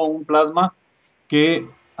generando un plasma que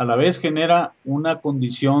a la vez genera una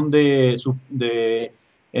condición de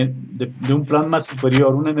un plasma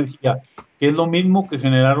superior, una energía, que es lo mismo que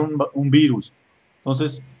generar un virus.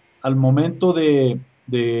 Entonces, al momento de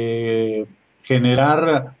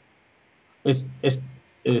generar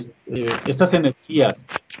estas energías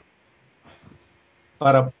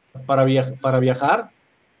para viajar,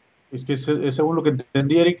 es que es según lo que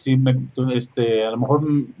entendí, Eric, si a lo mejor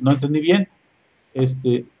no entendí bien,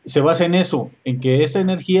 se basa en eso, en que esa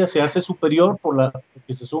energía se hace superior porque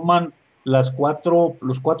se suman los 4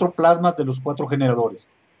 plasmas de los 4 generadores.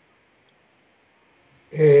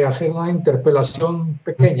 Hacer una interpelación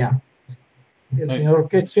pequeña. El señor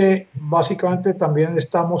Keshe básicamente también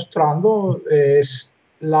está mostrando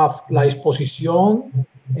la disposición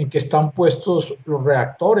en que están puestos los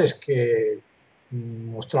reactores que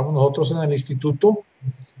mostramos nosotros en el instituto.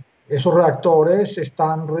 Esos reactores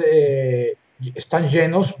están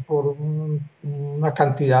llenos por una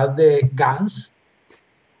cantidad de GANs.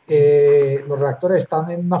 Los reactores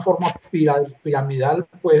están en una forma piramidal,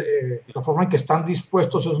 pues la forma en que están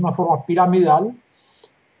dispuestos es una forma piramidal.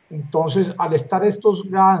 Entonces, al estar estos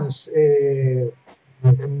GANs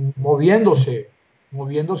moviéndose,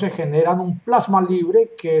 generan un plasma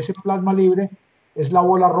libre, que ese plasma libre es la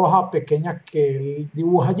bola roja pequeña que él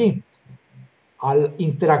dibuja allí. Al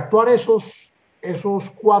interactuar esos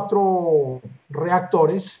 4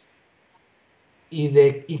 reactores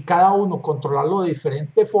y cada uno controlarlo de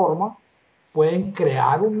diferente forma, pueden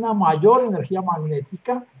crear una mayor energía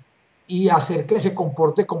magnética y hacer que se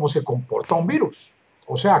comporte como se comporta un virus.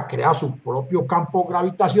 O sea, crea su propio campo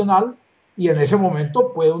gravitacional y en ese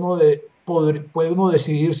momento puede uno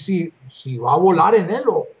decidir si va a volar en él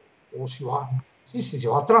o si se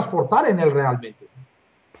va a transportar en él realmente.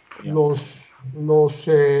 Los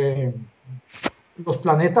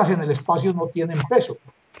planetas en el espacio no tienen peso.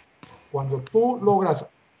 Cuando tú logras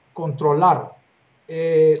controlar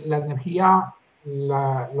la energía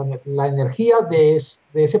de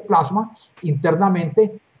ese plasma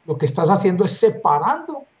internamente, lo que estás haciendo es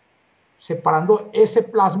separando ese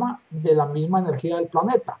plasma de la misma energía del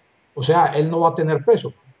planeta. O sea, él no va a tener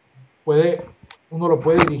peso. Uno lo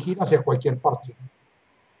puede dirigir hacia cualquier parte.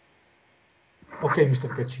 Okay,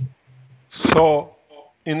 Mr. Keshe. So,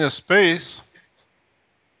 in a space,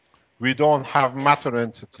 we don't have matter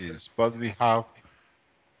entities, but we have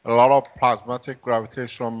a lot of plasmatic,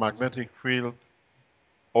 gravitational, magnetic field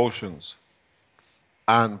oceans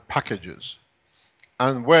and packages.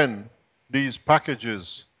 And when these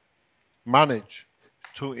packages manage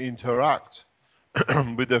to interact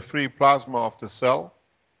with the free plasma of the cell,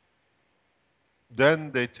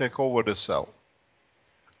 then they take over the cell.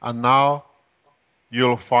 And now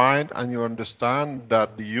you'll find and you understand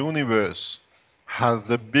that the universe has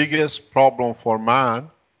the biggest problem for man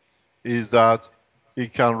is that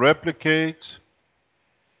it can replicate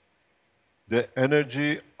the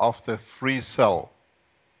energy of the free cell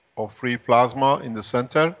or free plasma in the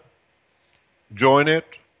center, join it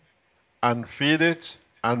and feed it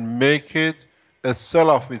and make it a cell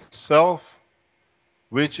of itself,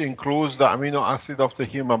 which includes the amino acid of the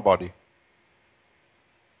human body.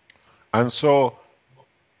 And so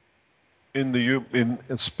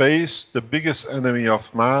in space, the biggest enemy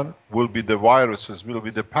of man will be the viruses, will be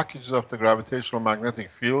the packages of the gravitational magnetic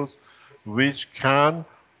fields, which can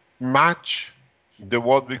match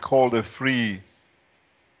what we call the free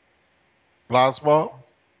plasma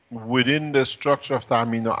within the structure of the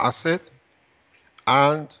amino acid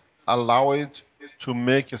and allow it to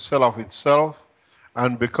make a cell of itself.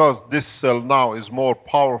 And because this cell now is more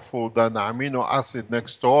powerful than the amino acid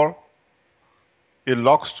next door, it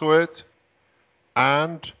locks to it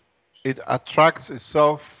and it attracts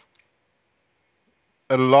itself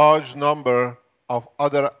a large number of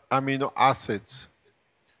other amino acids,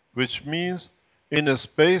 which means in a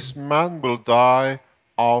space man will die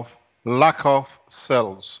of lack of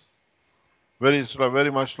cells.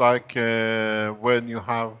 Very much like when you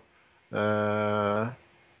have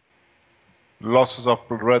losses of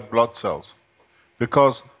red blood cells.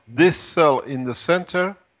 Because this cell in the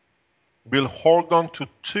center will hold on to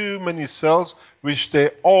too many cells, which they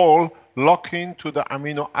all lock into the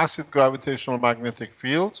amino acid gravitational magnetic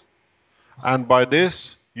field. And by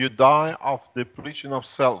this, you die of depletion of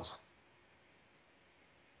cells.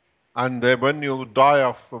 And when you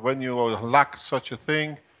lack such a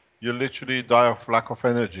thing, you literally die of lack of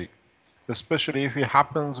energy, especially if it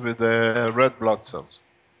happens with the red blood cells.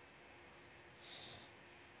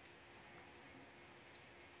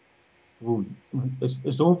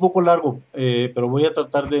 Estuvo un poco largo, pero voy a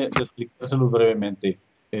tratar de explicárselo brevemente.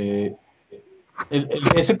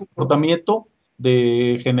 Ese comportamiento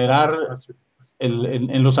de generar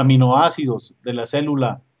en los aminoácidos de la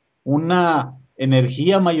célula una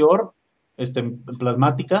energía mayor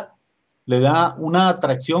plasmática, le da una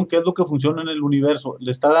atracción, que es lo que funciona en el universo.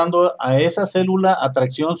 Le está dando a esa célula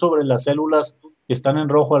atracción sobre las células que están en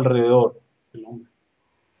rojo alrededor.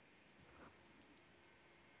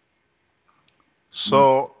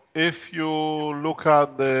 So, if you look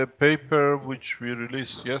at the paper which we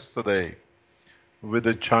released yesterday with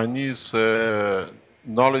the Chinese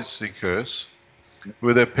knowledge seekers,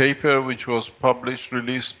 with a paper which was published,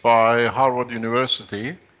 released by Harvard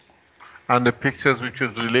University, and the pictures which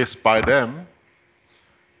was released by them,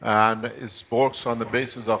 and it works on the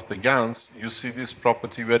basis of the GANs, you see this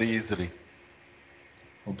property very easily.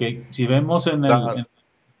 Okay, si vemos en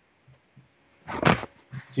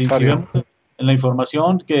si vemos en la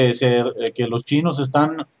información que los chinos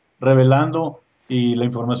están revelando y la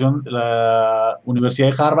información de la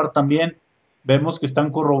Universidad de Harvard también, vemos que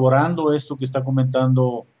están corroborando esto que está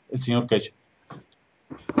comentando el señor Keshe.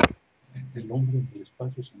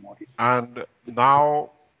 And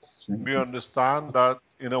now we understand that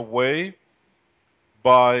in a way,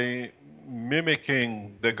 by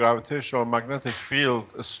mimicking the gravitational magnetic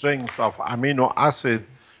field strength of amino acid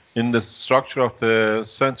in the structure of the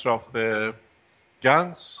center of the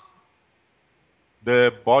GANs,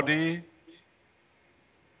 the body,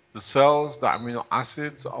 the cells, the amino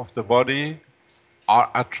acids of the body are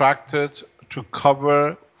attracted to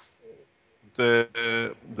cover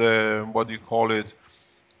the what do you call it,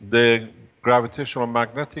 the gravitational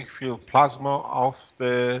magnetic field plasma of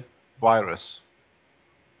the virus.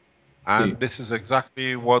 And this is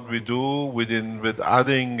exactly what we do with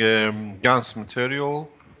adding GANs material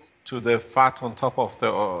to the fat on top of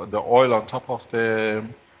the oil on top of the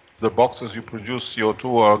boxes you produce CO2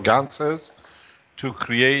 or gases to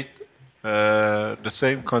create the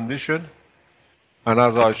same condition. And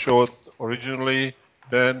as I showed originally,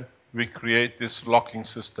 then we create this locking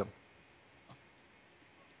system.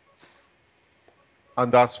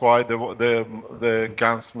 And that's why the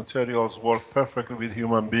GANs materials work perfectly with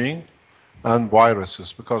human beings and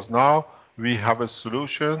viruses, because now we have a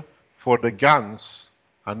solution for the GANs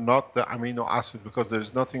and not the amino acid, because there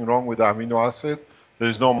is nothing wrong with the amino acid. There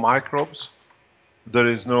is no microbes. There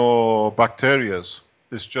is no bacteria.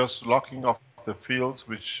 It's just locking of the fields,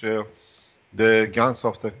 which the GANs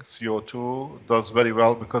of the CO2 does very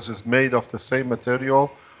well because it's made of the same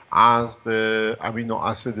material as the amino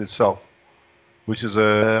acid itself, which is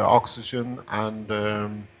oxygen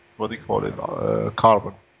and what do you call it?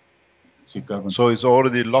 Carbon. So it's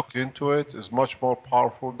already locked into it. It's much more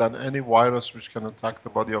powerful than any virus which can attack the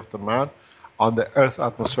body of the man. on the Earth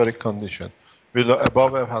atmospheric condition. Below,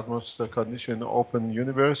 above Earth atmospheric condition in the open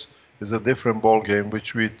universe is a different ball game,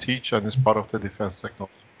 which we teach and is part of the defense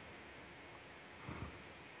technology.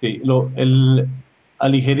 Sí,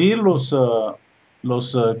 al ingerir los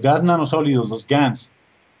gas nanosólidos, los GANs,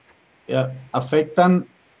 afectan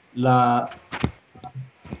los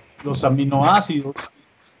aminoácidos,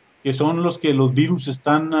 que son los que los virus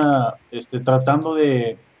están tratando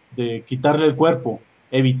de quitarle el cuerpo,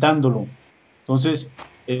 evitándolo. Entonces,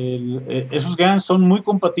 esos GANs son muy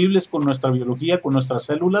compatibles con nuestra biología, con nuestras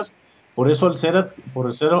células. Por eso,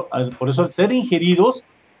 al ser ingeridos,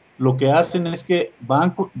 lo que hacen es que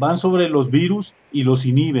van sobre los virus y los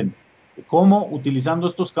inhiben. ¿Cómo? Utilizando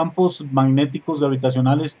estos campos magnéticos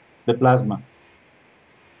gravitacionales de plasma.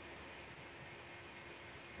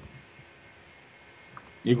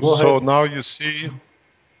 So now you see,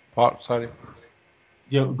 sorry.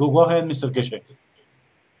 Yeah, go ahead, Mr. Keshe.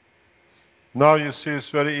 Now you see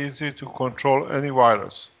it's very easy to control any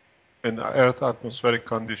virus in the Earth atmospheric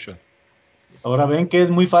condition. Ahora ven que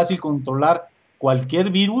es muy fácil controlar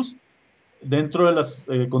cualquier virus dentro de las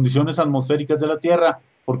condiciones atmosféricas de la Tierra,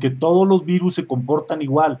 porque todos los virus se comportan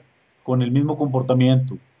igual, con el mismo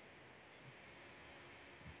comportamiento.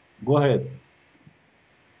 Go ahead.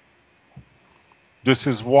 This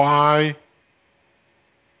is why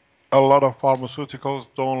a lot of pharmaceuticals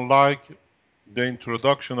don't like the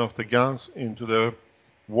introduction of the GANs into the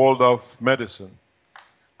world of medicine.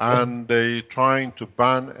 And they're trying to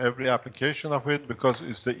ban every application of it because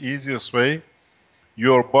it's the easiest way.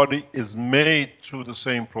 Your body is made through the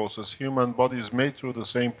same process. Human body is made through the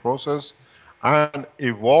same process and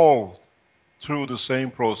evolved through the same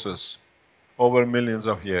process over millions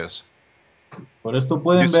of years. Por esto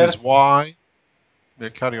pueden This ver. is why they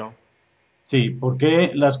carry on. Sí,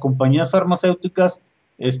 porque las compañías farmacéuticas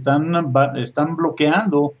están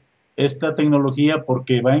bloqueando esta tecnología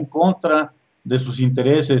porque va en contra de sus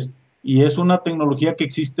intereses y es una tecnología que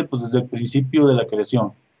existe pues desde el principio de la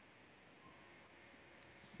creación.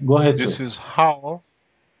 Go ahead, This sir. is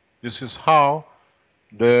how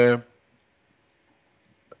the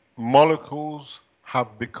molecules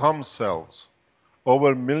have become cells.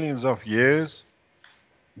 Over millions of years,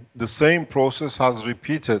 the same process has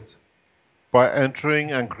repeated by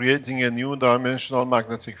entering and creating a new dimensional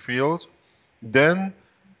magnetic field. Then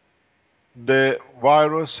the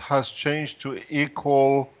virus has changed to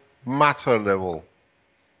equal matter level.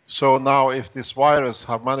 So now if this virus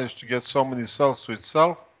have managed to get so many cells to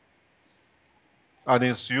itself, and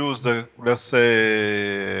it's used, let's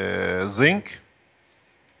say, zinc,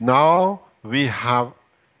 now we have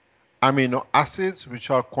amino acids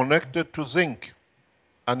which are connected to zinc.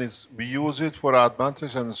 And we use it for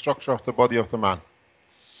advantage and the structure of the body of the man.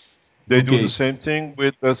 They do the same thing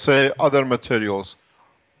with, let's say, other materials.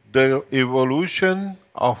 The evolution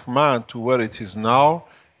of man to where it is now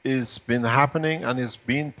has been happening and is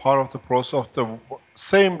being part of the process of the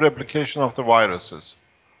same replication of the viruses.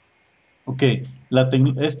 Ok,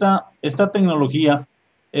 esta tecnología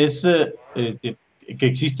es que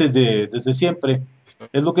existe desde siempre,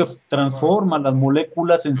 es lo que transforma las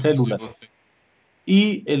moléculas en células.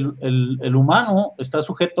 Y el humano está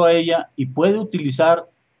sujeto a ella y puede utilizar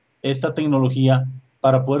esta tecnología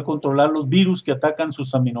para poder controlar los virus que atacan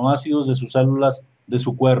sus aminoácidos de sus células de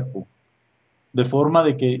su cuerpo, de forma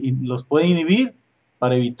de que los puede inhibir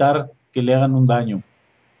para evitar que le hagan un daño.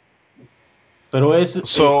 Pero es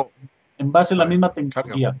en base a la misma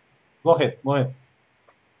tecnología. Go ahead.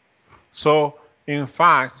 So, in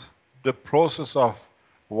fact, the process of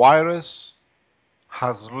virus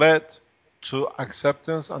has led to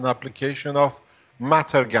acceptance and application of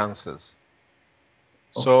matter ganses.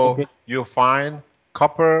 So you find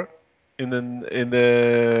copper in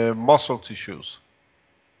the muscle tissues.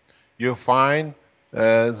 You find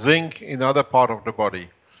zinc in other part of the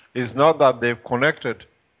body. It's not that they've connected.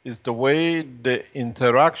 It's the way the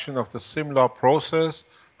interaction of the similar process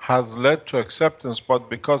has led to acceptance, but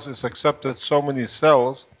because it's accepted so many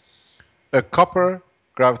cells, a copper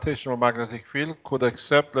gravitational magnetic field could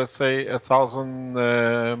accept, let's say, 1,000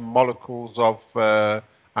 molecules of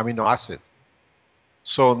amino acid.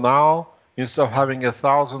 So now, instead of having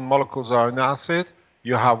 1,000 molecules of amino acid,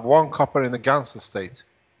 you have one copper in the GANS state,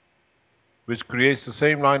 which creates the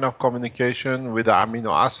same line of communication with the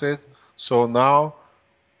amino acid. So now,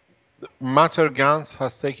 matter GANS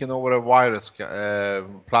has taken over a virus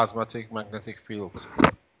plasmatic magnetic field.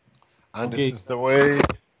 And this is the way...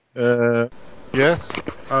 yes?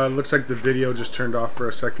 Looks like the video just turned off for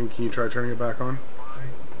a second. Can you try turning it back on?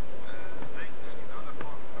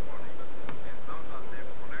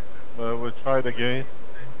 We'll try it again.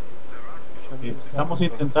 Estamos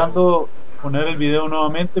intentando poner el video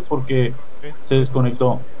nuevamente porque se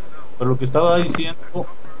desconectó. Pero lo que estaba diciendo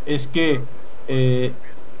es que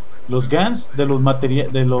los GANs de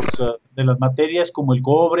las materias como el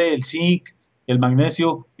cobre, el zinc, el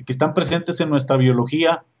magnesio, que están presentes en nuestra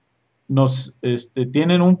biología,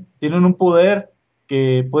 tienen un poder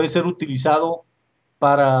que puede ser utilizado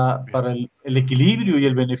para el equilibrio y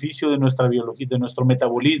el beneficio de nuestra biología, de nuestro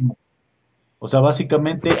metabolismo. O sea,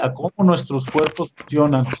 básicamente a cómo nuestros cuerpos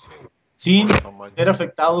funcionan sin ser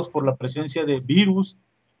afectados por la presencia de virus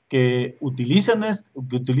que utilizan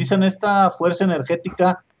esta fuerza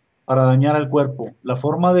energética para dañar al cuerpo. La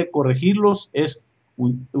forma de corregirlos es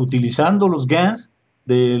utilizando los GANs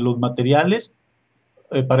de los materiales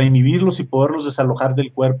para inhibirlos y poderlos desalojar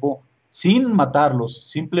del cuerpo sin matarlos,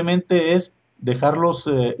 simplemente es dejarlos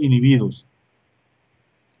inhibidos.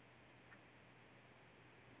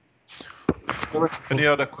 Any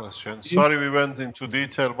other questions? Sorry we went into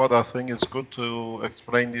detail, but I think it's good to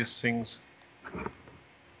explain these things.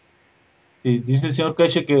 Sí, dice el señor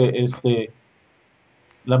Keshe que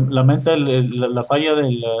lamenta la falla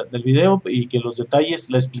del video y que los detalles,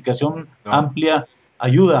 la explicación amplia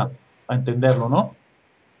ayuda a entenderlo, ¿no?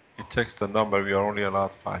 It takes the number, we are only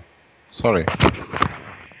allowed 5. Sorry.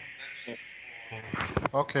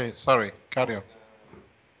 Okay, sorry, carry on.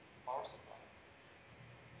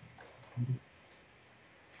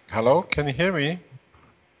 Hello, can you hear me?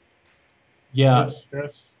 Yeah.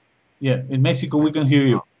 Yes. Yeah, in Mexico we can hear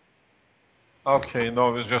you. Okay,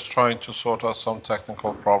 no, we're just trying to sort out some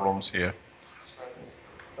technical problems here.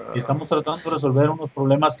 Estamos tratando de resolver unos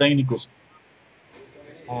problemas técnicos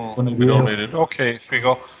con el We don't video. need it. Okay,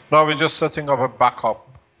 Figo. Now we're just setting up a backup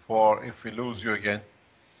for if we lose you again.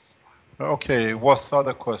 Okay, what's the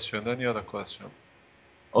other question? Any other question?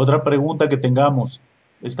 Otra pregunta que tengamos,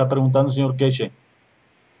 está preguntando el señor Keshe.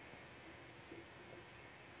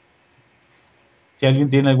 Si alguien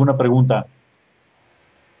tiene alguna pregunta.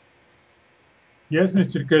 Yes,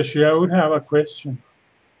 Mr. Keshe, I would have a question.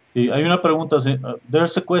 Sí, hay una pregunta.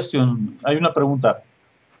 There's a question. Hay una pregunta.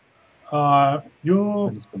 Yo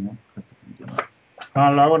En español.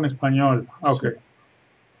 lo hago en español. Ok.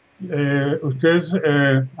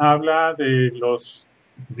 Usted habla de los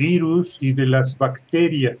virus y de las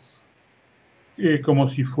bacterias como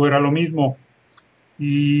si fuera lo mismo.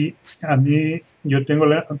 Y a mí, yo tengo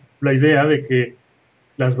la idea de que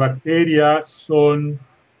las bacterias son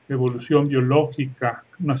evolución biológica,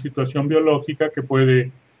 una situación biológica que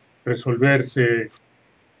puede resolverse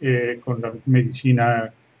con la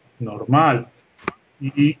medicina normal.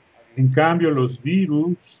 Y en cambio los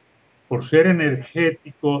virus, por ser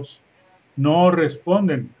energéticos, no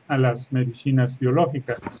responden a las medicinas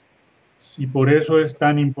biológicas. Y por eso es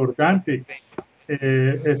tan importante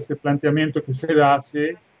este planteamiento que usted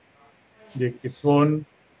hace de que son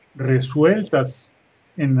resueltas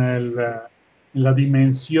en la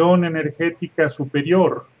dimensión energética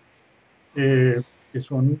superior, que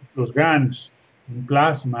son los GANs en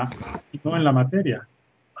plasma y no en la materia.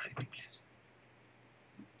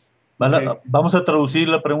 Vamos a traducir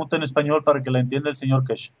la pregunta en español para que la entienda el señor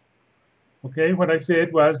Keshe. Okay, what I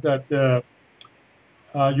said was that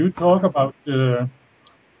you talk about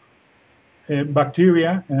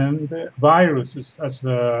bacteria and viruses as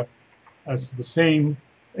the same,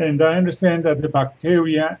 and I understand that the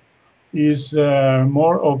bacteria is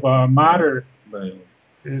more of a matter.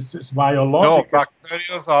 It's biological. No,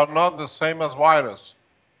 bacteria are not the same as virus.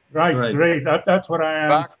 Right, great. That's what I am.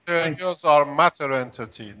 Bacteria are matter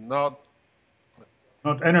entity, not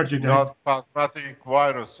energy. Not plasmatic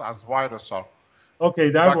virus as virus are. Okay,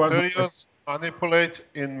 that was. Bacteria manipulate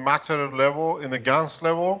in matter level, in the GANs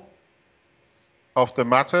level of the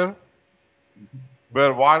matter,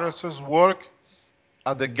 where viruses work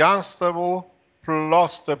at the GANs level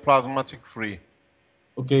plus the plasmatic free.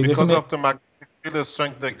 Okay, because of the magnetic field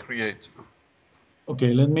strength they create.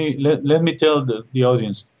 Okay, let me tell the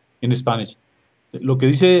audience in Spanish. Lo que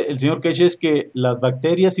dice el señor Keshe es que las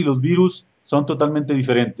bacterias y los virus son totalmente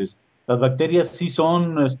diferentes. Las bacterias sí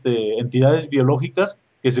son entidades biológicas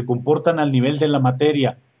que se comportan al nivel de la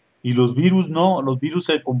materia y los virus no, los virus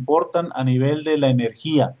se comportan a nivel de la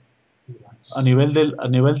energía, a nivel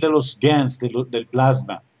de los GANs, del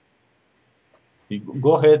plasma.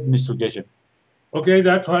 Go ahead, Mr. Keshe. Okay,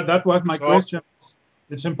 that was my question.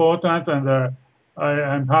 It's important, and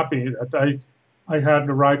I'm happy that I had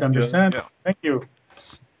the right understanding. Yeah. Thank you.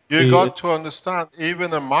 You got to understand,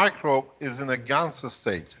 even a microbe is in a GANs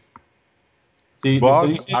state.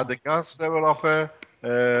 But at the GANs level of a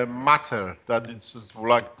matter, that it's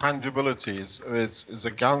like tangibility, is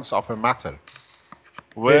a GANs of a matter.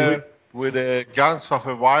 Where with the GANs of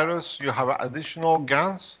a virus, you have additional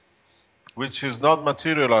GANs which is not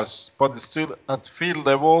materialized, but it's still at field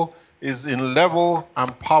level, is in level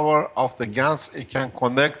and power of the GANs. It can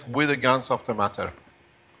connect with the GANs of the matter.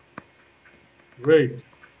 Great.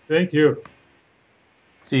 Thank you.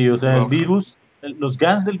 Sí, o sea, el virus, los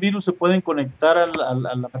GANs del virus se pueden conectar a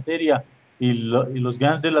la materia y los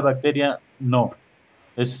GANs de la bacteria no.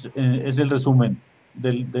 Es el resumen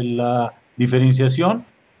de la diferenciación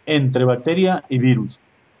entre bacteria y virus.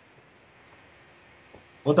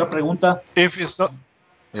 ¿Otra pregunta? If it's not,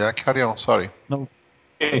 yeah, carry on, sorry. No.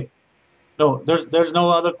 Okay. No, there's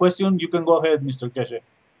no other question. You can go ahead, Mr. Keshe.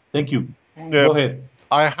 Thank you. Yeah, go ahead.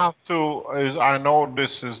 I have to, I know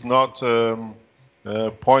this is not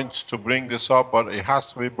points to bring this up, but it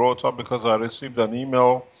has to be brought up because I received an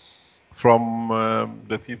email from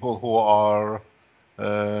the people who are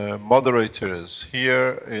moderators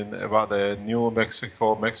here about the new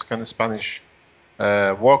Mexican Spanish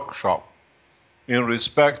workshop in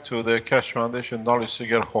respect to the Keshe Foundation Knowledge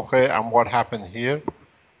Seeker Jorge and what happened here.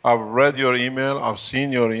 I've read your email, I've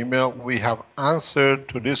seen your email. We have answered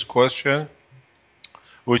to this question,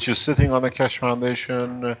 which is sitting on the Keshe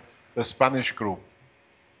Foundation the Spanish group.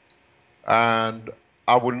 And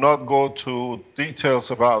I will not go to details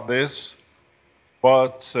about this,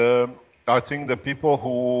 but I think the people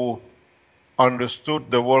who understood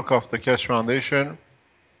the work of the Keshe Foundation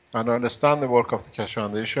and understand the work of the Keshe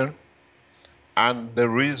Foundation and the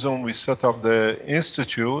reason we set up the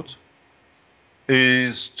institute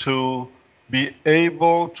is to be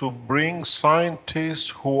able to bring scientists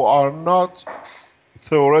who are not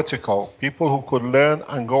theoretical, people who could learn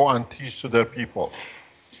and go and teach to their people.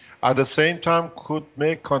 At the same time, could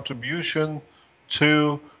make contribution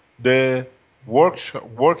to the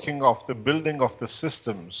working of the building of the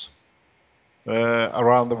systems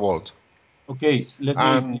around the world. Okay, let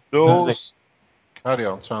and me those carry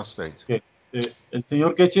on, translate. Okay. El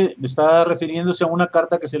señor Keshe está refiriéndose a una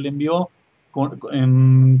carta que se le envió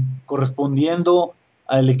correspondiendo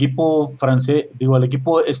al equipo francés, digo, al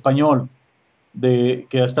equipo español que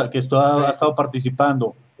ha estado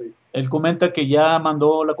participando. Sí. Él comenta que ya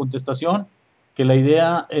mandó la contestación, que la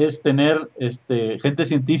idea es tener gente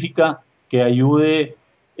científica que ayude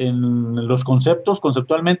en los conceptos,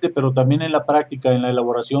 conceptualmente, pero también en la práctica, en la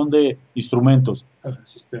elaboración de instrumentos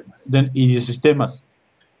y de sistemas.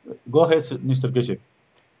 Go ahead, Mr. Keshe.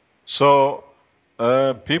 So,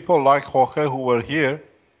 people like Jorge who were here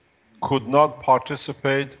could not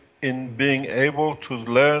participate in being able to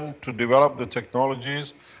learn, to develop the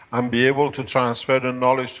technologies, and be able to transfer the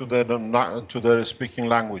knowledge to their speaking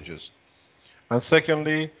languages. And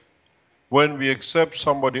secondly, when we accept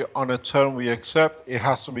somebody on a term we accept, it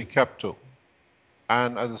has to be kept to.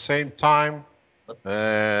 And at the same time,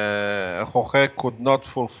 Jorge could not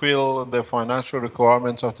fulfill the financial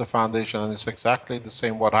requirements of the foundation, and it's exactly the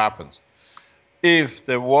same what happens. If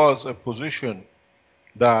there was a position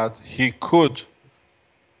that he could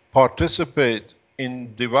participate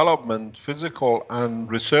in development, physical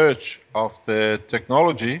and research of the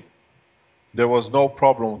technology, there was no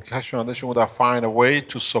problem. Keshe Foundation would have found a way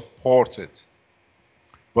to support it.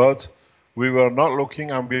 But we were not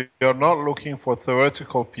looking, and we are not looking for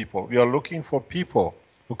theoretical people. We are looking for people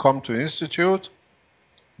who come to institute.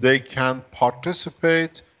 They can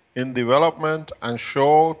participate in development and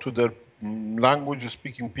show to their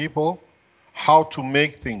language-speaking people how to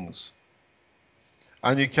make things.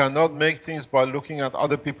 And you cannot make things by looking at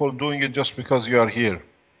other people doing it just because you are here.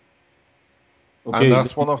 Okay. And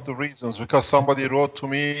that's one of the reasons, because somebody wrote to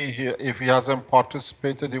me, if he hasn't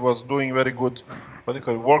participated, he was doing very good, what they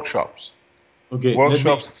call workshops. Okay,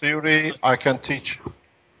 workshops, theory, I can teach.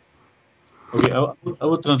 Okay, I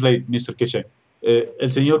will translate, Mr. Keshe.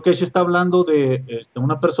 El señor Keshe está hablando de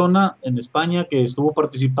una persona en España que estuvo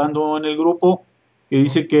participando en el grupo, que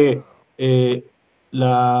dice que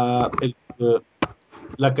la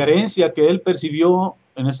carencia que él percibió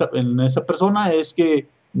en esa persona es que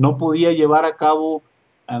no podía llevar a cabo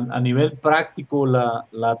a nivel práctico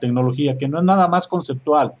la tecnología, que no es nada más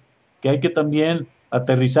conceptual, que hay que también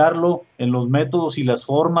aterrizarlo en los métodos y las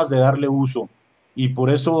formas de darle uso. Y por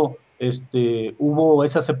eso hubo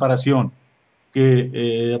esa separación,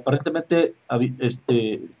 que aparentemente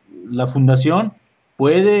la fundación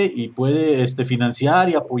puede financiar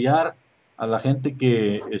y apoyar a la gente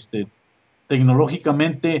que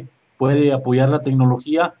tecnológicamente puede apoyar la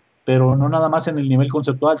tecnología, pero no nada más en el nivel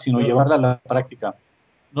conceptual, sino llevarla a la práctica.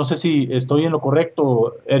 No sé si estoy en lo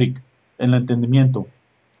correcto, Eric, en el entendimiento.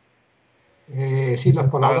 Sí,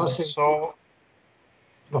 las palabras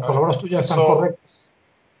tuyas están correctas.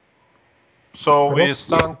 So we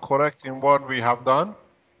stand correct in what we have done,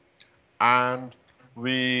 and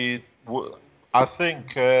we I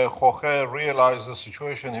think Jorge realized the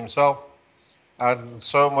situation himself, and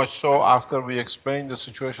so much so after we explained the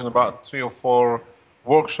situation about 3 or 4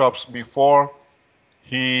 workshops before,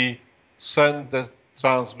 he sent the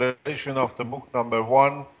translation of the book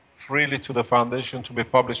 #1 freely to the foundation to be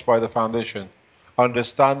published by the foundation,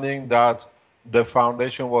 understanding that the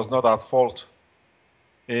foundation was not at fault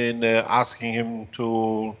in asking him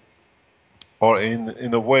to, or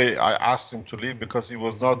in a way I asked him to leave because he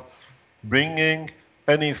was not bringing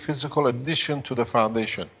any physical addition to the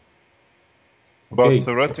foundation. Okay. But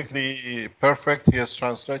theoretically perfect. He has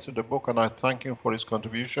translated the book and I thank him for his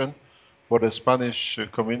contribution. For the Spanish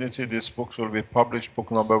community, this book will be published,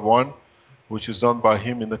 book #1, which is done by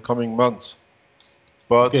him in the coming months.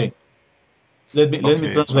 But okay. Let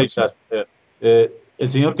me translate that. El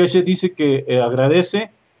señor Keshe dice que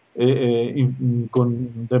agradece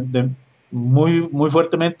muy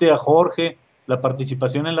fuertemente a Jorge la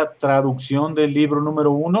participación en la traducción del libro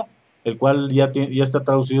 #1, el cual ya está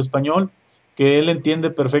traducido a español, que él entiende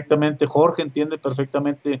perfectamente, Jorge entiende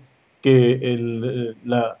perfectamente que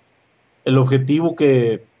el objetivo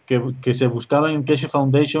que se buscaba en Keshe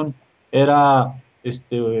Foundation era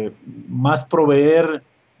más proveer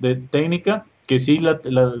de técnica, que sí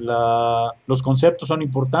los conceptos son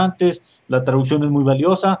importantes, la traducción es muy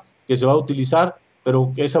valiosa, que se va a utilizar,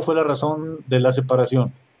 pero que esa fue la razón de la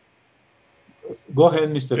separación. Go ahead,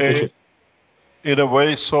 Mr. Keshe. In a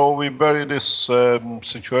way, so we bury this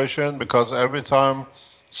situation because every time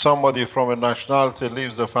somebody from a nationality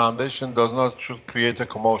leaves the foundation does not should create a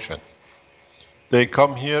commotion. They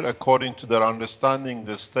come here according to their understanding,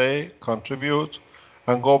 they stay, contribute,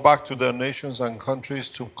 and go back to their nations and countries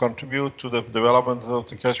to contribute to the development of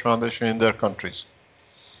the Keshe Foundation in their countries.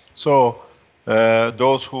 So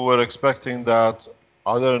those who were expecting that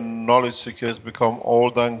other knowledge seekers become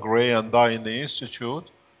old and gray and die in the institute,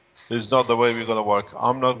 is not the way we're going to work.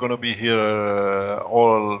 I'm not going to be here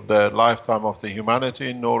all the lifetime of the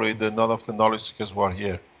humanity, nor none of the knowledge seekers who are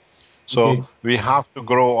here. So we have to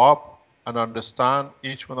grow up and understand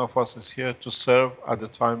each one of us is here to serve at the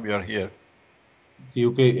time we are here. Sí,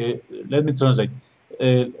 okay. Let me translate.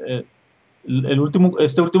 Este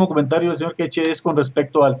último comentario del señor Keshe es con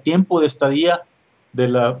respecto al tiempo de estadía de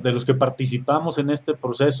los que participamos en este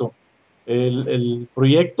proceso. El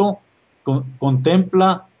proyecto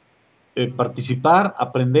contempla participar,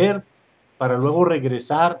 aprender, para luego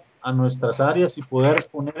regresar a nuestras áreas y poder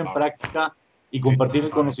poner en práctica y compartir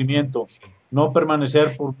el conocimiento, no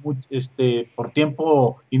permanecer por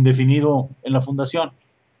tiempo indefinido en la fundación,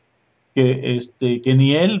 que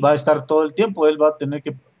ni él va a estar todo el tiempo, él va a tener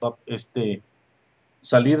que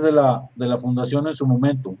salir de la fundación en su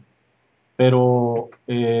momento, pero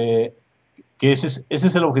que ese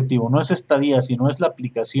es el objetivo, no es estadía, sino es la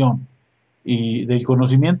aplicación y del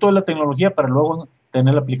conocimiento de la tecnología para luego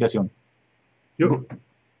tener la aplicación. Yo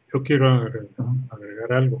quiero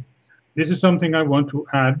agregar algo. This is something I want to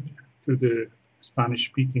add to the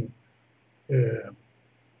Spanish-speaking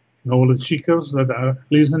knowledge seekers that are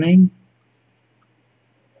listening.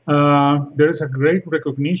 There is a great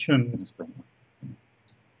recognition.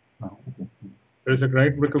 There's a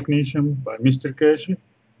great recognition by Mr. Keshe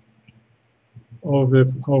of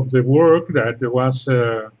the work that was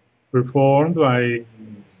performed by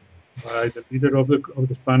the leader of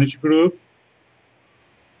the Spanish group,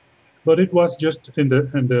 but it was just in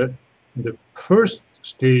the first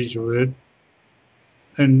stage of it,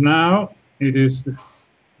 and now it is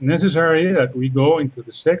necessary that we go into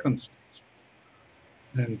the second stage,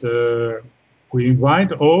 and we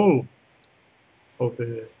invite all of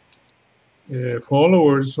the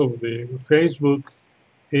followers of the Facebook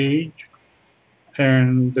page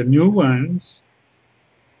and the new ones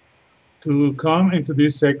to come into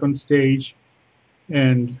this second stage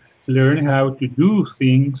and learn how to do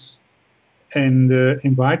things, and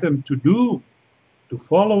invite them to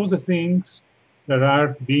follow the things that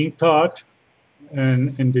are being taught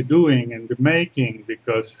and in the doing and the making,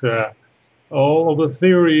 because all of the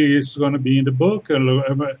theory is going to be in the book, and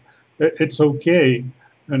it's okay,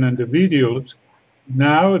 and in the videos.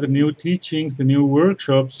 Now the new teachings, the new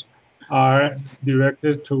workshops are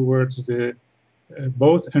directed towards the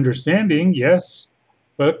both understanding, yes,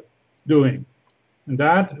 but doing. And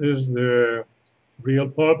that is the real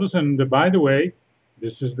purpose. And by the way,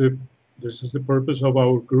 this is the purpose of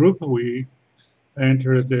our group. We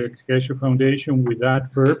entered the Keshe Foundation with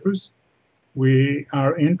that purpose. We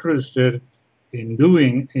are interested in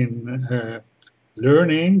doing, in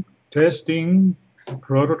learning, testing,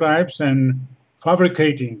 prototypes, and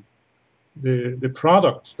fabricating the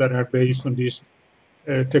products that are based on this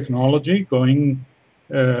technology, going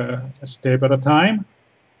a step at a time.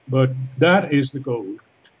 But that is the goal,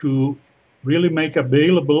 to really make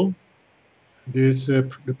available this,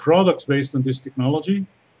 the products based on this technology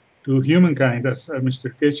to humankind, as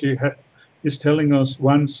Mr. Keshe is telling us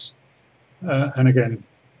once and again.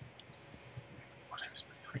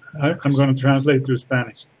 I'm going to translate to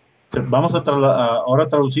Spanish. Vamos a ahora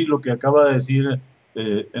traducir lo que acaba de decir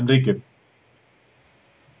Enrique.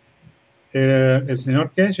 El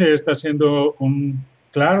señor Keshe está haciendo un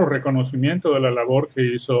claro reconocimiento de la labor que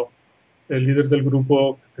hizo el líder del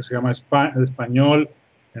grupo que se llama Español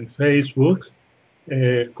en Facebook,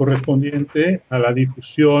 correspondiente a la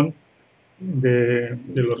difusión de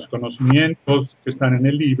los conocimientos que están en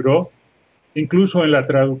el libro, incluso en la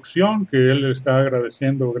traducción, que él está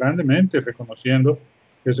agradeciendo grandemente, reconociendo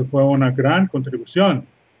que eso fue una gran contribución,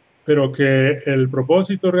 pero que el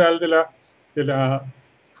propósito real de la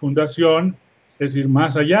fundación es ir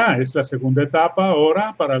más allá. Es la segunda etapa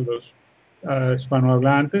ahora para los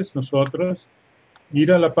hispanohablantes, nosotros,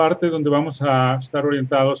 ir a la parte donde vamos a estar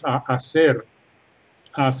orientados a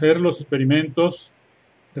hacer los experimentos,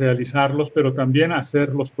 realizarlos, pero también a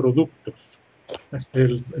hacer los productos.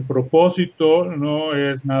 El propósito no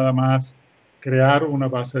es nada más crear una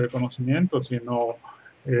base de conocimiento, sino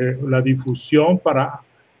la difusión para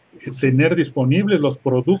tener disponibles los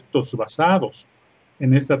productos basados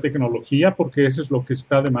en esta tecnología, porque eso es lo que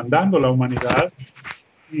está demandando la humanidad,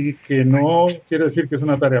 y que no quiere decir que es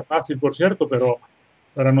una tarea fácil, por cierto, pero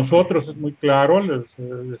para nosotros es muy claro. Les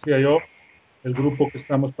decía yo, el grupo que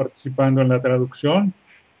estamos participando en la traducción,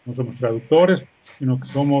 no somos traductores, sino que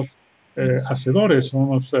somos hacedores,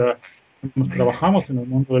 trabajamos en el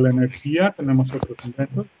mundo de la energía, tenemos otros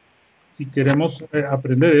inventos y queremos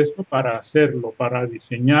aprender esto para hacerlo, para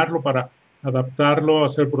diseñarlo, para adaptarlo,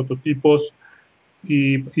 hacer prototipos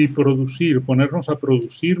y producir, ponernos a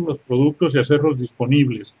producir los productos y hacerlos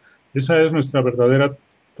disponibles. Esa es nuestra verdadera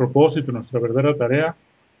propósito, nuestra verdadera tarea,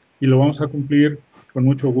 y lo vamos a cumplir con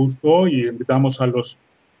mucho gusto, y invitamos a los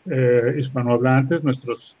hispanohablantes,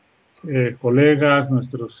 nuestros colegas,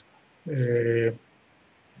 nuestros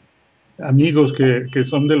amigos que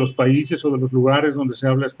son de los países o de los lugares donde se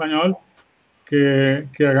habla español, que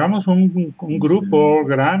hagamos un grupo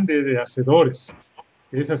grande de hacedores,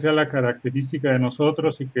 que esa sea la característica de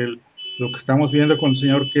nosotros, y que lo que estamos viendo con el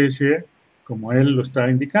señor Keshe, como él lo está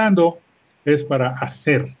indicando, es para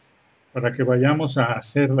hacer, para que vayamos a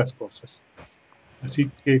hacer las cosas. Así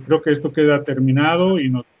que creo que esto queda terminado y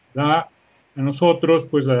nos da a nosotros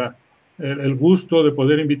pues el gusto de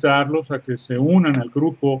poder invitarlos a que se unan al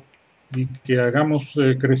grupo y que hagamos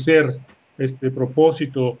crecer este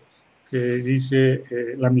propósito que dice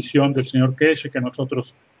la misión del señor Keshe, que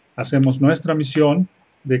nosotros hacemos nuestra misión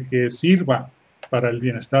de que sirva para el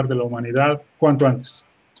bienestar de la humanidad cuanto antes.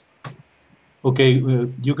 Okay,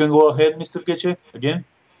 you can go ahead, Mr. Keshe, again.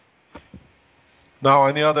 Now,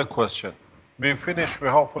 any other question?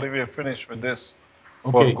 Hopefully we're finished with this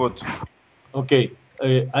for good. Okay,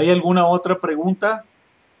 ¿hay alguna otra pregunta?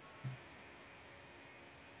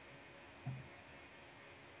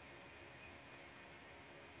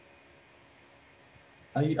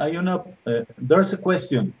 Hay una, there's a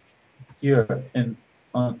question here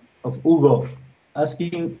of Hugo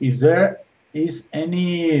asking if there is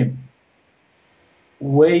any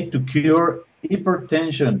way to cure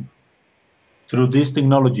hypertension through this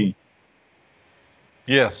technology.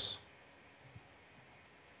 Yes.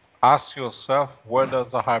 Ask yourself, where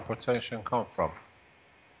does the hypertension come from?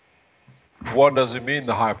 What does it mean,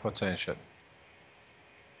 the hypertension?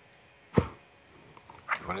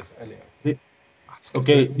 What is Elliot?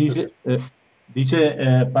 Okay, dice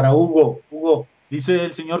para Hugo, dice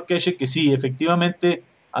el señor Keshe que sí, efectivamente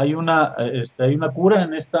hay una cura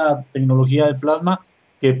en esta tecnología del plasma,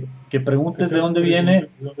 que preguntes de dónde viene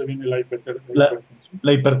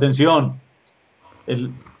la hipertensión.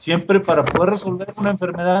 Siempre para poder resolver una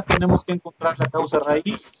enfermedad tenemos que encontrar la causa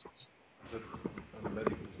raíz.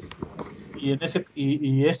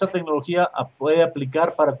 Y esta tecnología puede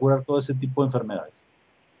aplicar para curar todo ese tipo de enfermedades.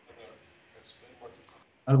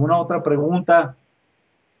 ¿Alguna otra pregunta?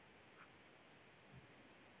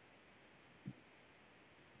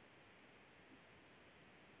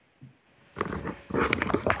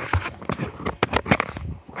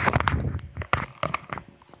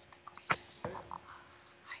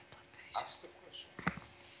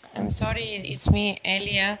 I'm sorry, it's me,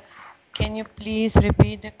 Elia. Can you please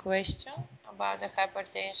repeat the question about the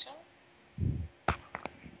hypertension?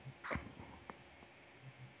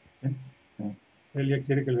 Elia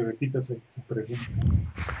quiere que le repita su pregunta.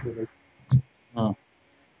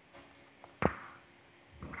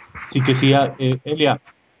 Sí que sí, Elia.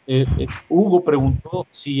 Hugo preguntó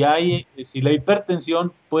si la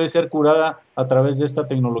hipertensión puede ser curada a través de esta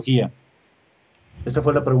tecnología. Esa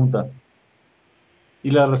fue la pregunta.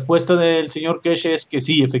 Y la respuesta del señor Keshe es que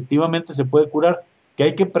sí, efectivamente se puede curar, que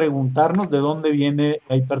hay que preguntarnos de dónde viene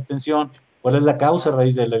la hipertensión, cuál es la causa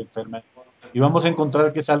raíz de la enfermedad. Y vamos a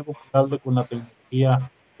encontrar que es algo curable con la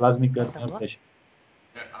tecnología plásmica del señor Keshe.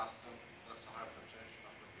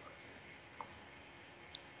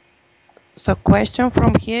 So question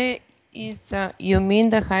from here is, you mean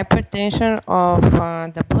the hypertension of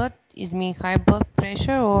the blood is mean high blood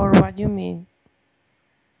pressure, or what do you mean?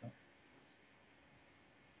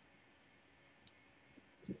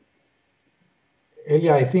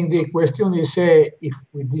 Elia, I think the question is if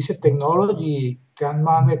with this technology can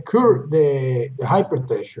man cure the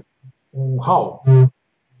hypertension? How?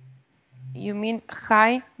 You mean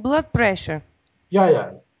high blood pressure?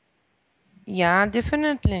 Yeah. Yeah,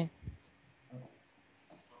 definitely.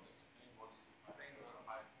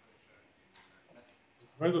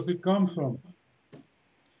 Where does it come from?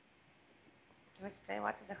 To explain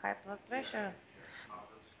what is the high blood pressure?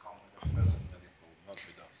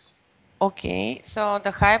 Okay, so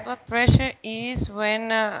the high blood pressure is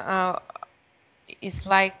when it's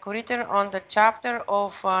like written on the chapter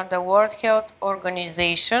of the World Health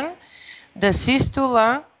Organization. The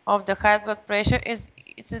systole of the high blood pressure is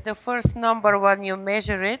the first number when you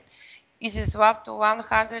measure it. It is up to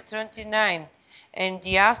 129, and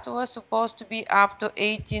diastole is supposed to be up to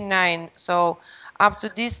 89. So up to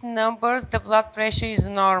these numbers, the blood pressure is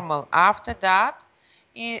normal. After that,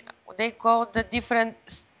 they call the different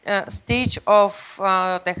stage of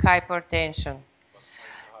the hypertension.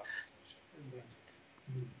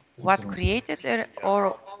 What created it,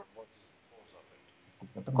 or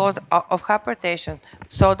cause of hypertension?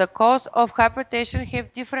 So the cause of hypertension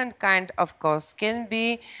have different kind of cause. Can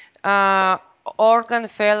be organ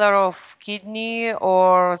failure of kidney,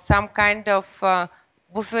 or some kind of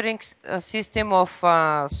buffering system of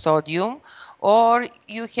sodium, or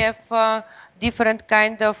you have different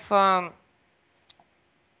kind of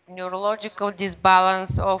neurological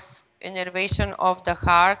disbalance of innervation of the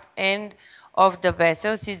heart and of the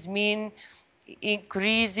vessels. Is mean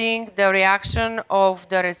increasing the reaction of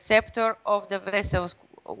the receptor of the vessels,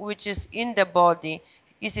 which is in the body.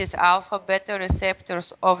 This is alpha beta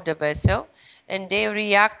receptors of the vessel, and they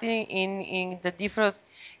reacting in different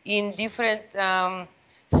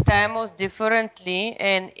stimulus differently,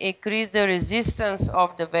 and increase the resistance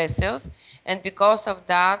of the vessels, and because of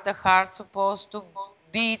that the heart supposed to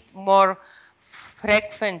beat more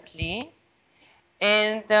frequently,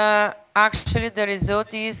 and actually the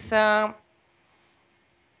result is the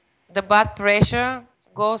blood pressure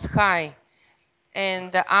goes high.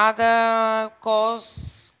 And the other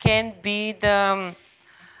cause can be the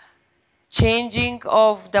changing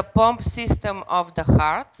of the pump system of the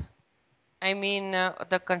heart. I mean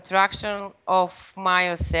the contraction of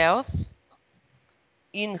myocells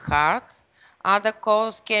in heart. Other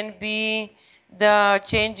cause can be the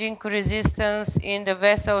changing resistance in the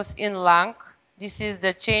vessels in lung. This is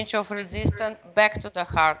the change of resistance back to the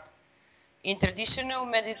heart. In traditional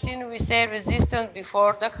medicine, we say resistance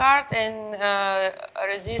before the heart and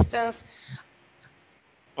resistance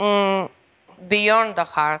beyond the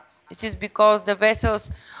heart. This is because the vessels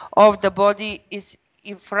of the body is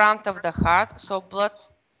in front of the heart, so blood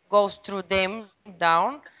goes through them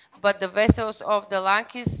down, but the vessels of the lung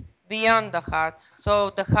is beyond the heart. So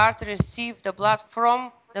the heart receives the blood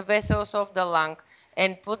from the vessels of the lung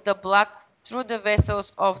and put the blood through the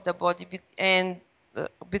vessels of the body, and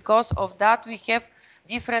because of that we have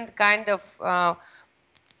different kind of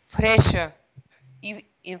pressure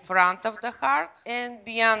in front of the heart and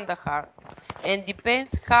beyond the heart, and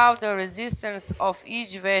depends how the resistance of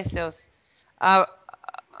each vessels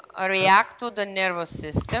react to the nervous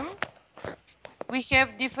system. We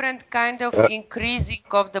have different kind of increasing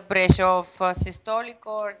of the pressure of systolic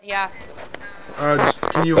or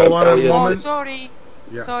diastolic. Can you hold on a moment? Oh, sorry.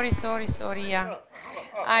 Yeah. Sorry, yeah.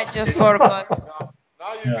 I just forgot.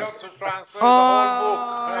 Now you got to translate the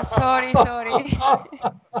whole book. Sorry.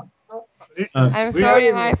 I'm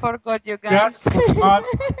sorry, I forgot you guys.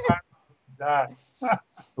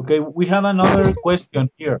 Okay, we have another question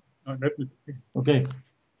here. Okay.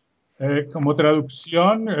 Como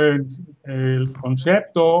traducción, el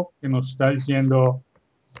concepto que nos está diciendo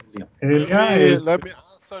Elia es... Let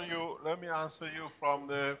me answer you from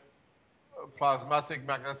the plasmatic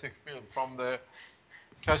magnetic field, from the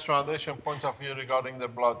Keshe Foundation point of view regarding the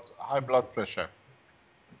high blood pressure.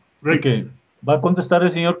 Okay. Va a contestar el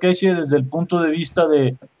señor Keshe desde el punto de vista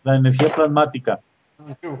de la energía plasmática.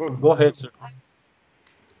 Go ahead, sir.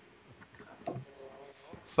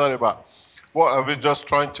 Sorry about. Well, we're just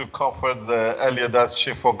trying to comfort Elia that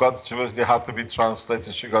she forgot they had to be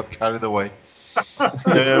translated. She got carried away.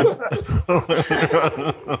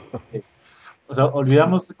 O sea,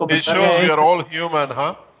 olvidamos It comentarle shows a we ella, are all human,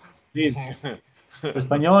 huh? sí,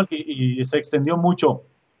 español y se extendió mucho.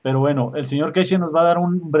 Pero bueno, el señor Keshe nos va a dar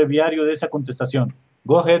un breviario de esa contestación.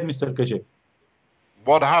 Go ahead, Mr. Keshe.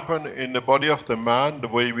 What happened in the body of the man, the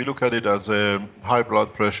way we look at it as a high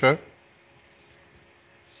blood pressure.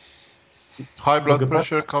 High blood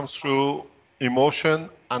pressure comes through emotion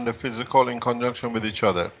and the physical in conjunction with each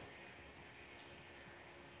other.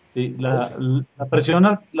 Sí, la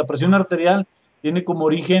presión arterial tiene como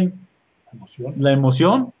origen la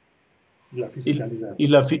emoción La fisicalidad. y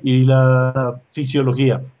la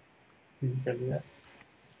fisiología. Fisicalidad.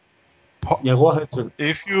 Yeah, go ahead, sir.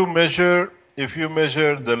 If you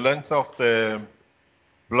measure the length of the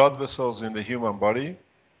blood vessels in the human body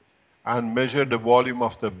and measure the volume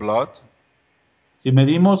of the blood, si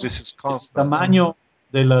medimos this is el constant. tamaño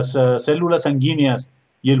de las células sanguíneas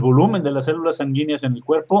y el volumen de las células sanguíneas en el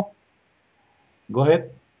cuerpo, go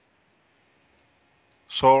ahead.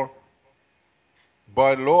 So,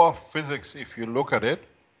 by law of physics, if you look at it,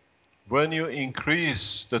 when you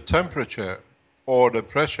increase the temperature or the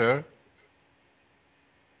pressure,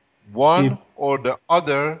 one or the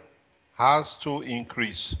other has to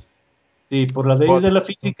increase. Sí, por las leyes de la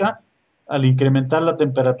física, al incrementar la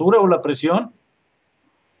temperatura o la presión,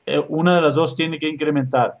 una de las dos tiene que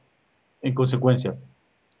incrementar en consecuencia.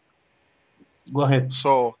 Go ahead.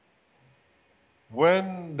 So,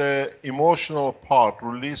 when the emotional part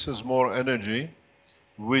releases more energy,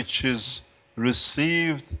 which is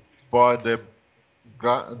received by the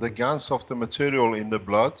gans of the material in the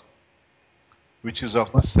blood, which is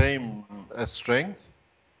of the same strength,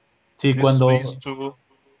 sí, this cuando, leads to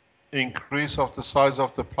increase of the size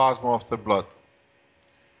of the plasma of the blood.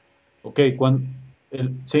 Ok, cuando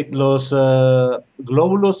sí, los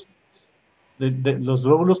glóbulos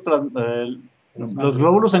los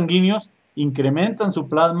glóbulos sanguíneos incrementan su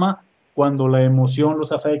plasma cuando la emoción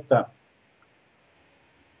los afecta.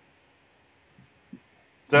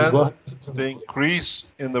 Then the increase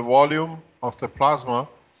in the volume of the plasma,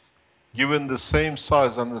 given the same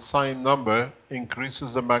size and the same number,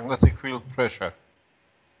 increases the magnetic field pressure.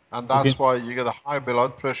 And that's why you get a high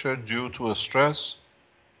blood pressure due to a stress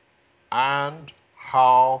and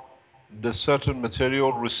how the certain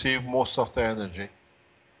material receive most of the energy.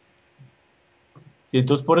 Sí,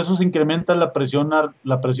 entonces por eso se incrementa la presión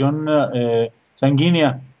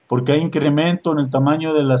sanguínea, porque hay incremento en el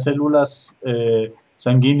tamaño de las células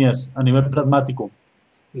sanguíneas a nivel plasmático.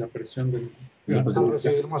 La presión del... Al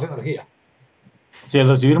recibir más energía. Sí, al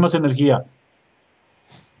recibir más energía.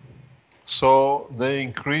 So they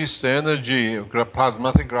increase the energy,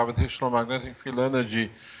 plasmatic gravitational magnetic field energy,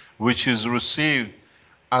 which is received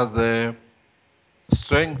as the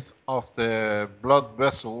strength of the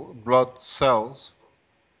blood cells,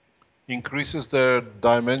 increases their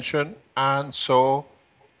dimension, and so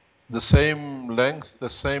the same length, the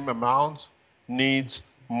same amount needs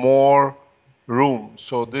more room.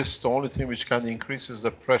 So this, the only thing which can increase is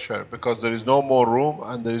the pressure, because there is no more room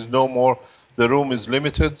and there is no more, the room is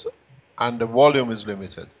limited and the volume is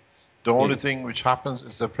limited. The only thing which happens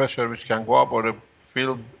is the pressure which can go up or the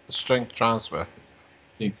field strength transfer.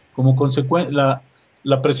 Sí. Como consecuencia,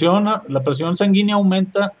 la presión sanguínea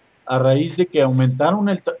aumenta a raíz de que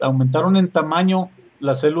aumentaron en tamaño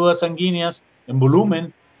las células sanguíneas, en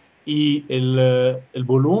volumen, y el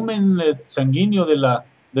volumen sanguíneo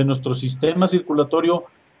de nuestro sistema circulatorio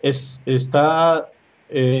está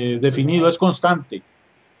definido, es constante.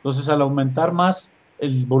 Entonces, al aumentar más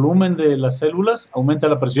el volumen de las células, aumenta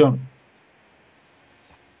la presión.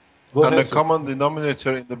 And the common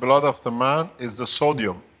denominator in the blood of the man is the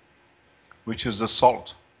sodium, which is the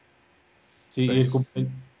salt. Sí,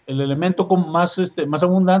 el elemento más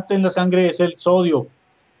abundante en la sangre es el sodio,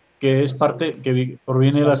 que es parte que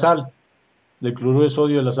proviene de la sal, del cloruro de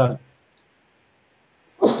sodio de la sal.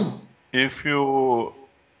 If you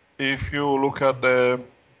look at the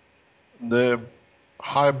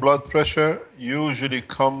high blood pressure, usually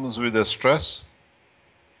comes with a stress,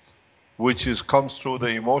 which comes through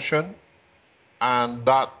the emotion, and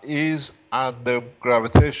that is at the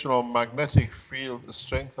gravitational magnetic field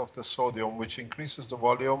strength of the sodium, which increases the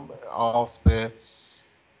volume of the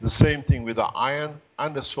same thing with the iron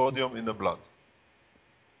and the sodium in the blood.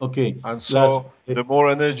 Okay. And so the more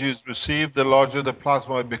energy is received, the larger the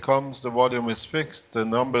plasma becomes, the volume is fixed, the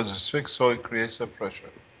numbers is fixed, so it creates a pressure.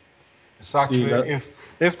 It's actually,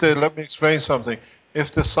 let me explain something.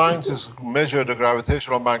 If the scientists measure the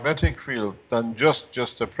gravitational magnetic field than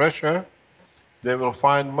just the pressure, they will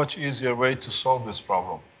find much easier way to solve this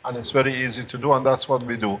problem. And it's very easy to do, and that's what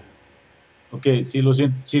we do. Okay, si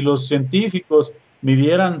los científicos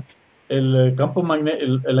midieran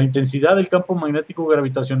la intensidad del campo magnético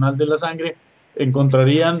gravitacional de la sangre,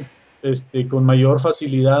 encontrarían con mayor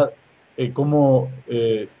facilidad cómo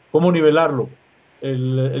nivelarlo.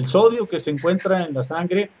 El sodio que se encuentra en la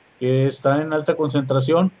sangre, que está en alta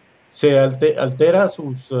concentración, se altera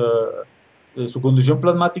su condición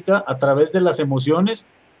plasmática a través de las emociones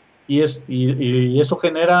y eso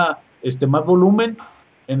genera más volumen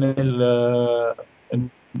en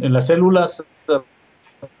las células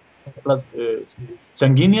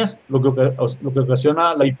sanguíneas, lo que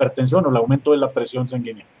ocasiona la hipertensión o el aumento de la presión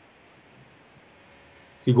sanguínea.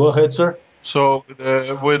 Sí, go ahead, sir. So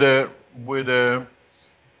with the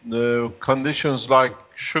conditions like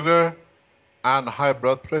sugar and high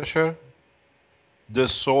blood pressure, the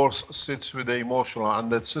source sits with the emotional,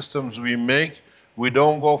 and the systems we make, we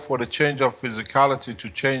don't go for the change of physicality to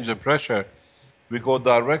change the pressure. We go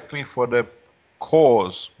directly for the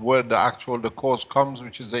cause, where the cause comes,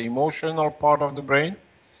 which is the emotional part of the brain,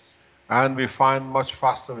 and we find much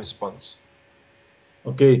faster response.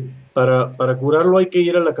 Ok, para curarlo hay que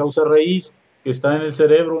ir a la causa raíz, que está en el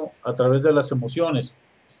cerebro a través de las emociones,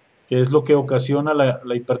 que es lo que ocasiona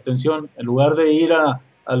la hipertensión, en lugar de ir a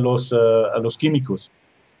los químicos.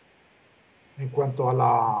 En cuanto a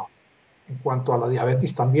la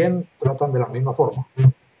diabetes también tratan de la misma forma.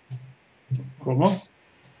 ¿Cómo?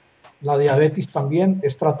 La diabetes también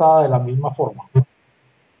es tratada de la misma forma.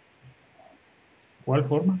 ¿Cuál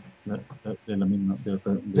forma? De la misma,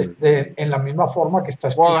 en la misma forma que está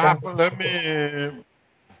explicando. Well,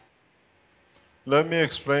 let me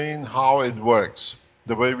explain how it works,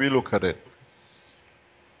 the way we look at it.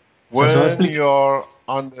 When you're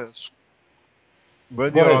under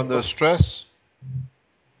stress,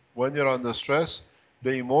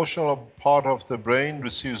 the emotional part of the brain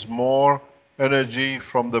receives more energy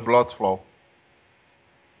from the blood flow.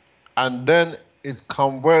 And then it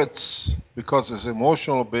converts, because it's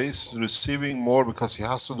emotional based, receiving more because he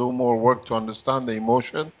has to do more work to understand the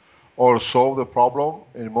emotion or solve the problem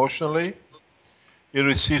emotionally. It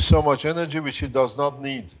receives so much energy which it does not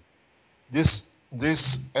need. This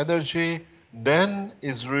energy then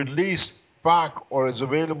is released back or is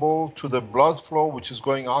available to the blood flow which is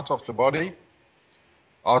going out of the body,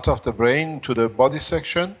 out of the brain to the body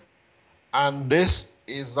section. And this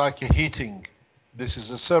is like a heating. This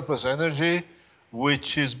is a surplus energy,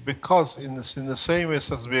 which is because in the same way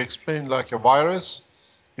as we explained, like a virus,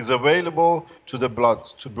 is available to the blood,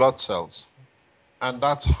 to blood cells. And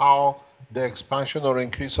that's how the expansion or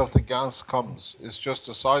increase of the gans comes. It's just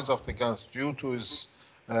the size of the gans due to its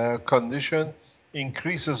condition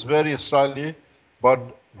increases very slightly, but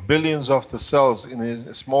billions of the cells in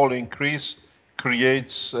a small increase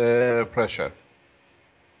creates pressure.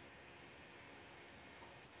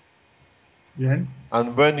 Bien.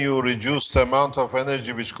 And when you reduce the amount of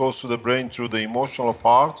energy which goes to the brain through the emotional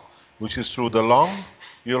part, which is through the lung,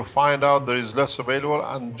 you'll find out there is less available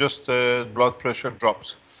and just the blood pressure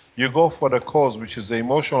drops. You go for the cause, which is the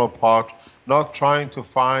emotional part, not trying to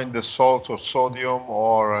find the salt or sodium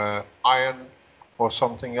or iron or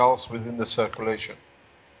something else within the circulation.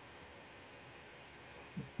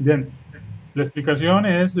 Bien, la explicación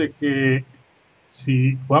es de que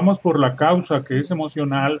si vamos por la causa que es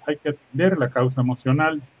emocional, hay que atender la causa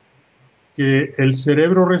emocional, que el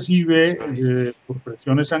cerebro recibe por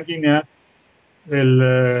presiones sanguíneas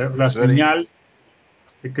la señal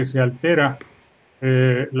de que se altera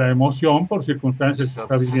la emoción por circunstancias que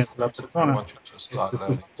está viviendo la persona,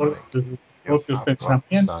 sus propios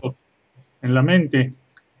pensamientos en la mente,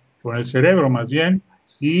 con el cerebro más bien,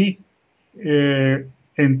 y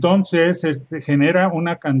entonces genera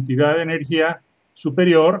una cantidad de energía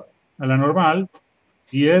superior a la normal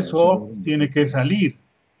y eso tiene que salir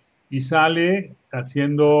y sale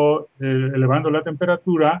elevando la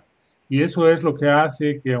temperatura y eso es lo que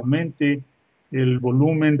hace que aumente el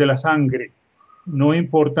volumen de la sangre, no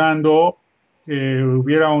importando que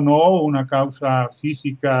hubiera o no una causa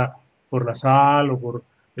física por la sal o por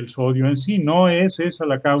el sodio en sí. No es esa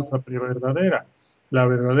la causa verdadera. La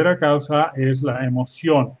verdadera causa es la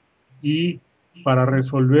emoción y para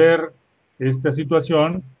resolver esta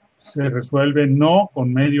situación se resuelve no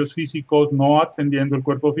con medios físicos, no atendiendo el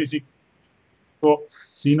cuerpo físico,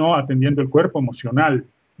 sino atendiendo el cuerpo emocional,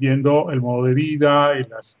 viendo el modo de vida y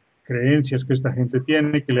las creencias que esta gente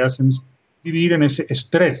tiene que le hacen vivir en ese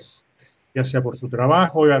estrés, ya sea por su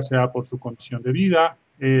trabajo, ya sea por su condición de vida.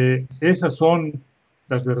 Esas son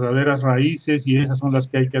las verdaderas raíces y esas son las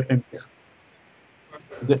que hay que atender.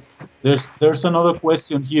 There's another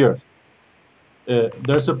question here.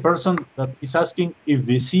 there's a person that is asking if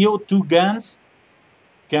the CO2 GANs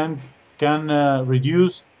can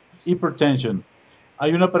reduce hypertension.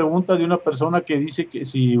 Hay una pregunta de una persona que dice que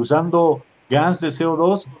si usando GANs de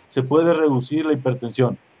CO2 se puede reducir la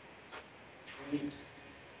hipertensión.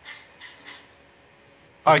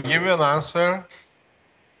 I give you an answer.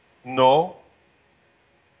 No.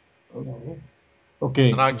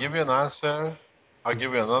 Okay. And I'll give you an answer. I'll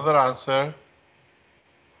give you another answer.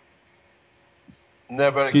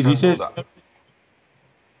 Never Sí, can dice, do that.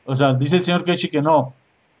 o sea, dice el señor Keshe que no,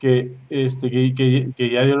 que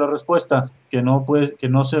ya dio la respuesta, que no puede,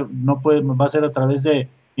 va a ser a través de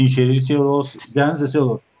ingerir CO2, GANs de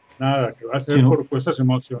CO2. Nada, que va a ser por cosas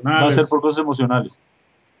emocionales. Va a ser por cosas emocionales.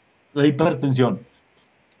 La hipertensión.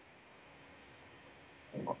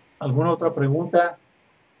 ¿Alguna otra pregunta?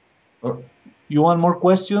 You want more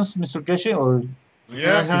questions, Mr. Keshe? Or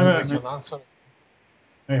Yes, we can answer.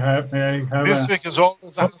 This week is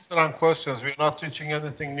always answer and questions. We're not teaching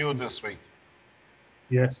anything new this week.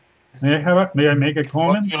 Yes. May I make a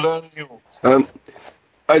comment? What you learn new.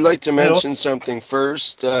 I'd like to mention something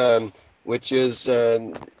first, which is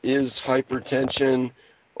hypertension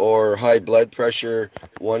or high blood pressure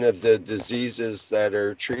one of the diseases that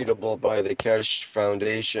are treatable by the Keshe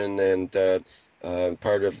Foundation and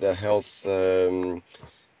part of the health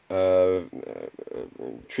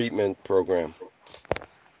treatment program?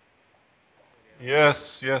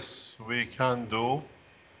 Yes, we can do,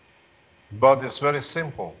 but it's very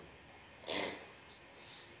simple.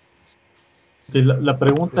 La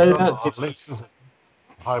pregunta era...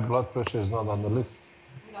 High blood pressure is not on the list.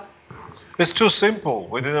 No. It's too simple.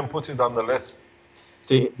 We didn't put it on the list.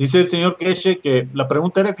 Sí, dice el señor Keshe que la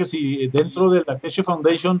pregunta era que si dentro de la Keshe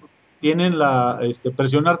Foundation tienen la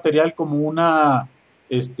presión arterial como una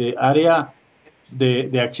área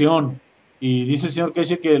de acción. Y dice el señor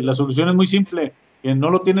Keshe que la solución es muy simple, que no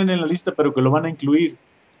lo tienen en la lista, pero que lo van a incluir,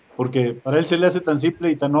 porque para él se le hace tan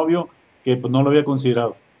simple y tan obvio que pues, no lo había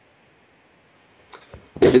considerado.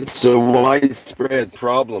 It's a widespread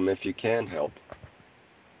problem if you can help.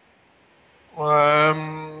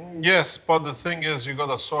 Yes, but the thing is, you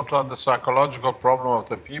got to sort out the psychological problem of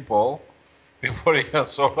the people before you can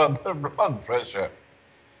sort out their blood pressure.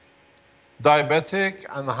 Diabetic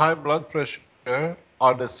and high blood pressure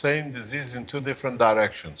are the same disease in two different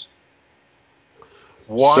directions.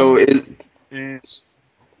 One is,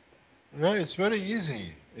 yeah, it's very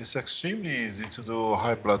easy. It's extremely easy to do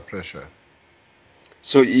high blood pressure.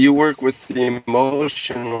 So you work with the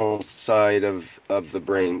emotional side of the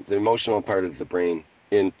brain, the emotional part of the brain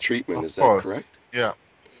in treatment, is that correct? Yeah.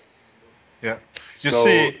 Yeah. You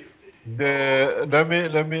see,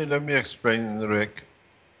 let me explain, Rick.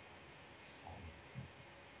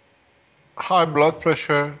 High blood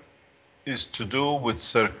pressure is to do with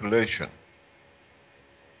circulation.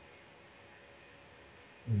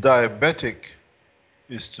 Diabetic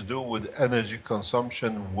is to do with energy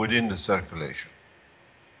consumption within the circulation.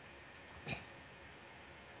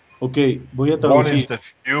 Okay, voy a traducir. One is the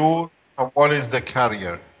fuel and one is the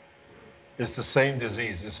carrier. It's the same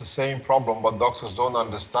disease, it's the same problem, but doctors don't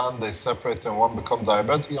understand. They separate and one becomes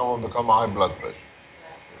diabetic and one becomes high blood pressure.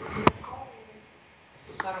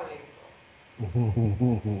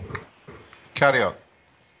 Carry on.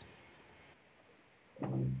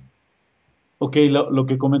 Ok, lo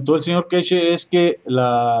que comentó el señor Keshe es que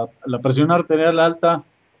la presión arterial alta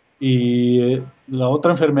y la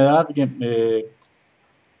otra enfermedad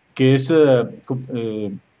que es,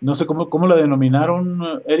 no sé cómo la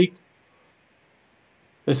denominaron, Eric,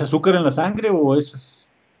 ¿es azúcar en la sangre o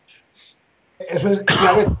es...? Eso es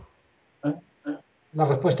diabetes. La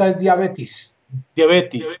respuesta es diabetes.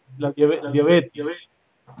 Diabetes, diabetes.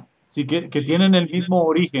 Sí, que tienen el mismo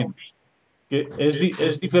origen, que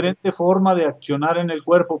es diferente forma de accionar en el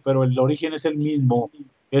cuerpo, pero el origen es el mismo,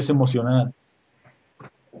 es emocional.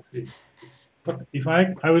 If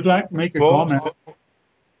I would like to make a comment.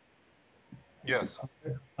 Yes.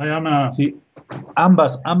 Sí,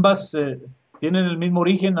 ambas tienen el mismo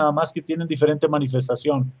origen, nada más que tienen diferente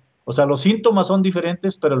manifestación. O sea, los síntomas son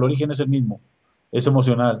diferentes, pero el origen es el mismo, es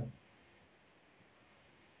emocional.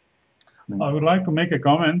 I would like to make a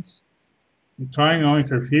comment. I'm trying not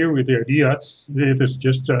to interfere with the ideas. It is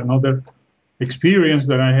just another experience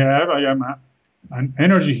that I have. I am an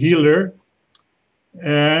energy healer.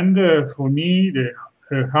 And for me, the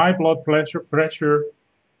high blood pressure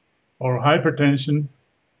or hypertension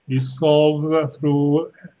is solved through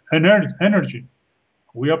energy.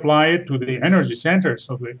 We apply it to the energy centers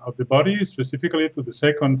of the body, specifically to the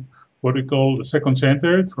second, what we call the second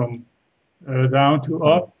center, from down to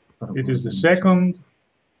up. It is the second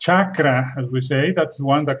chakra, as we say. That's the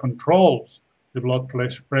one that controls the blood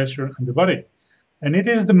pressure in the body. And it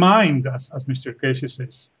is the mind, as Mr. Keshe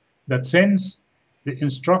says, that sends the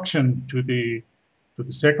instruction to the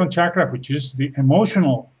second chakra, which is the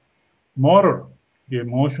emotional motor, the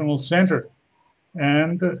emotional center,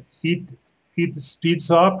 and it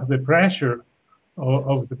speeds up the pressure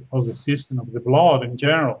of the system, of the blood in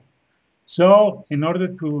general. So in order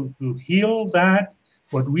to heal that,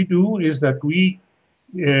 what we do is that we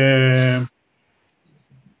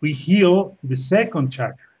heal the second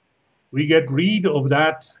chakra. We get rid of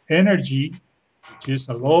that energy, which is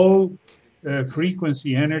a low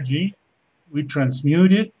frequency energy. We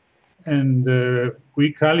transmute it, and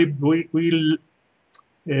we calibrate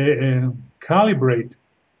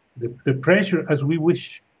the pressure as we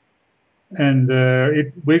wish. And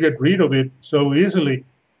we get rid of it so easily.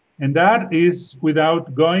 And that is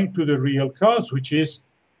without going to the real cause, which is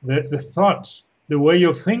the thoughts, the way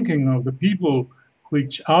of thinking of the people,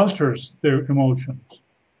 which alters their emotions.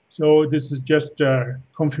 So this is just a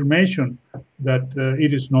confirmation that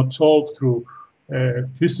it is not solved through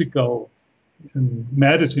physical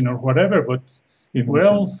medicine or whatever, but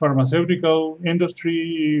well, pharmaceutical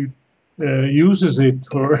industry uses it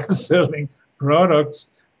for selling products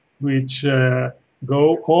which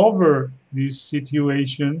go over this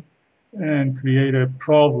situation and create a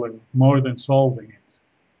problem more than solving it.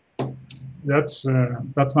 That's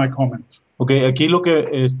my comment. Okay, aquí lo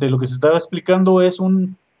que se estaba explicando es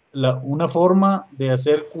una forma de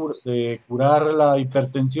de curar la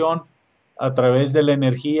hipertensión a través de la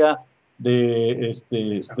energía de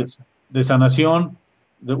sanación,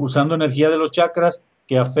 usando energía de los chakras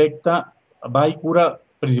que afecta, va y cura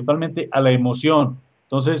principalmente a la emoción.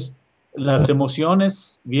 Entonces, las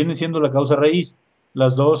emociones vienen siendo la causa raíz.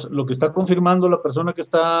 Las dos, lo que está confirmando la persona que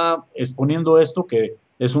está exponiendo esto, que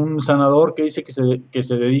es un sanador que dice que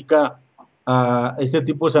se dedica a este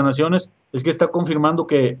tipo de sanaciones, es que está confirmando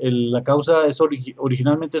que la causa es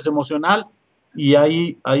originalmente es emocional, y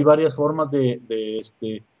hay varias formas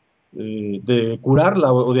de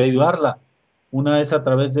curarla o de ayudarla. Una es a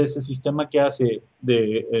través de ese sistema que hace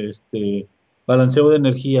de balanceo de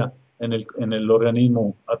energía en el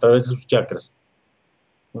organismo a través de sus chakras.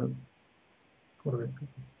 Correcto.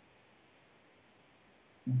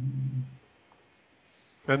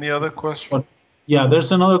 Any other question? Yeah,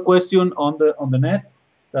 there's another question on the net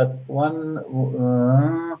that one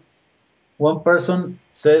person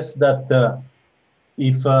says that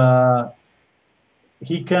if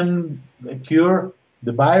he can cure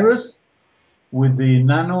the virus with the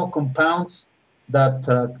nano compounds that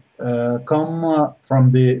come from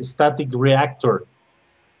the static reactor,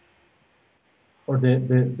 or the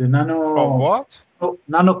nano. From what?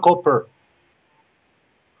 Nano copper.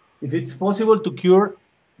 If it's possible to cure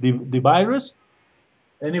the virus,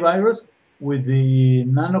 any virus, with the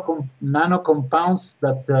nano compounds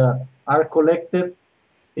that are collected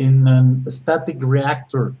in a static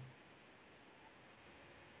reactor.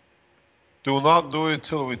 Do not do it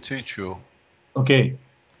till we teach you. Okay.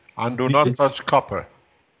 And do not touch copper.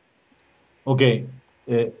 Okay.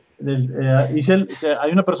 Hay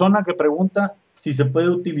una persona que pregunta si se puede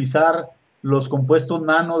utilizar los compuestos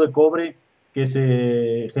nano de cobre que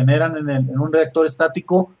se generan en un reactor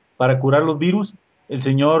estático para curar los virus. El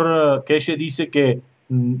señor Keshe dice que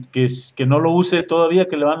no lo use todavía,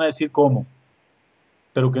 que le van a decir cómo,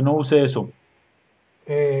 pero que no use eso.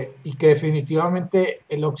 Y que definitivamente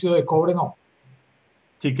el óxido de cobre no.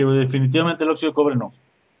 Sí, que definitivamente el óxido de cobre no.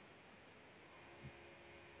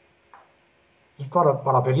 Es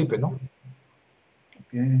para Felipe, ¿no?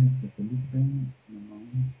 Okay, Felipe. No.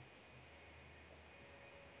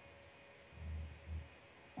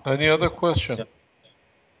 Any other question? Yeah.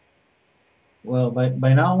 Well,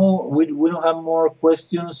 by now we don't have more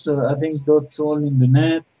questions. I think that's all in the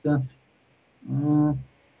net.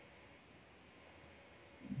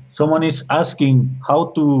 Someone is asking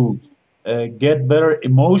how to get better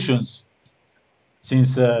emotions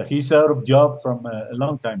since he's out of job from a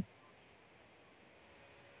long time.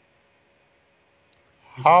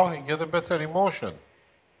 How he get a better emotion?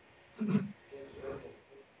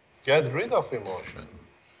 Get rid of emotion.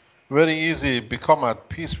 Very easy. Become at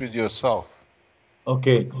peace with yourself.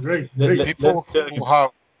 Okay. Great.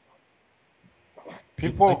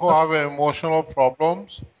 People who have emotional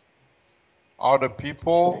problems are the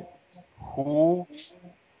people who,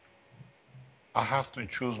 I have to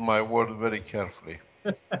choose my word very carefully,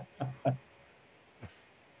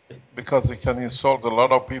 because it can insult a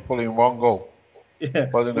lot of people in one go. Yeah,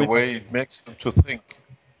 but in a way it makes them to think.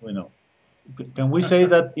 We know. Can we say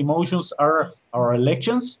that emotions are our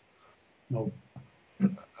elections? No.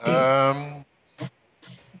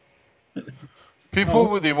 People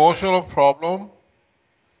with emotional problem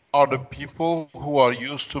are the people who are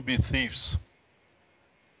used to be thieves,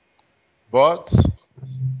 but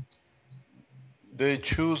they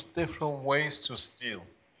choose different ways to steal.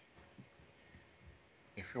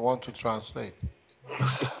 If you want to translate.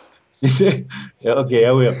 Dice, ok,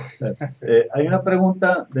 ya voy. Hay una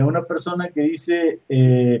pregunta de una persona que dice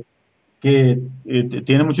que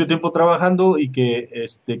tiene mucho tiempo trabajando y que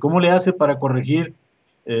 ¿cómo le hace para corregir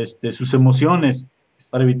sus emociones,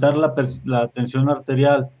 para evitar la tensión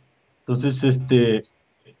arterial? Entonces,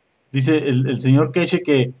 dice el señor Keshe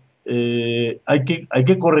que hay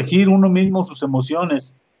que corregir uno mismo sus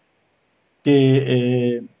emociones,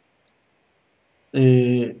 que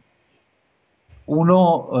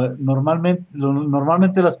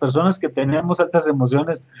normalmente las personas que tenemos altas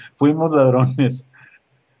emociones fuimos ladrones.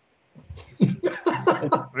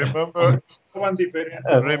 Remember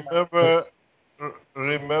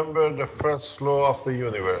the first law of the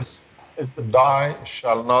universe. Die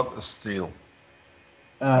shall not steal.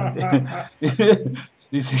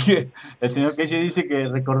 Dice que el señor Keshe dice que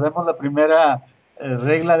recordemos la primera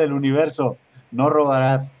regla del universo: no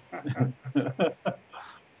robarás.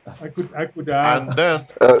 I could add.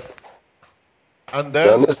 And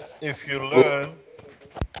then if you learn,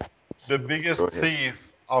 the biggest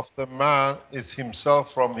thief of the man is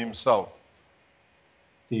himself from himself.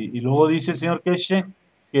 Sí, y luego dice el señor Keshe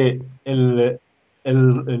que el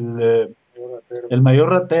mayor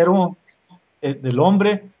ratero del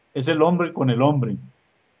hombre es el hombre con el hombre.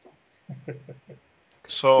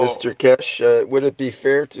 So, Mr. Keshe, would it be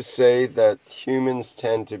fair to say that humans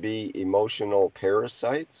tend to be emotional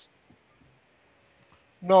parasites?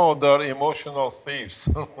 No, they're emotional thieves.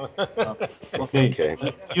 Okay.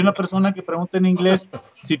 Y una persona que pregunta en inglés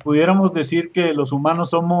si pudiéramos decir que los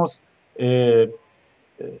humanos somos,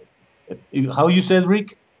 how you said,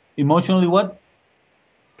 Rick? Emotionally what?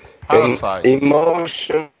 Parasites.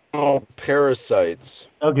 Emotional parasites.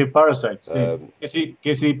 Okay, parasites. Sí.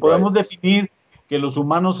 Que si podemos definir que los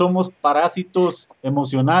humanos somos parásitos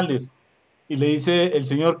emocionales. Y le dice el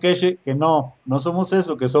señor Keshe que no somos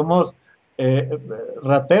eso, que somos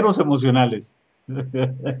rateros emocionales.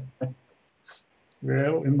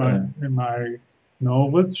 Well, in my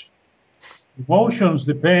knowledge, emotions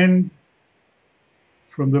depend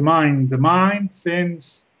from the mind. The mind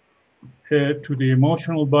sends to the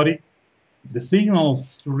emotional body the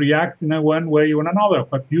signals to react in one way or another.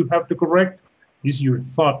 What you have to correct is your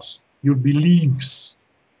thoughts, your beliefs,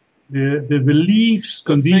 the beliefs,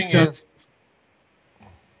 conditions.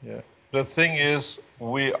 The thing is,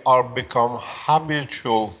 we are become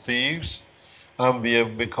habitual thieves, and we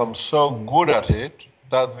have become so good at it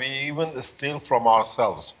that we even steal from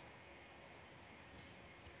ourselves.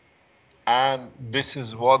 And this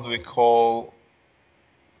is what we call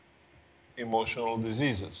emotional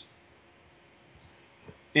diseases.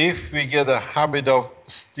 If we get a habit of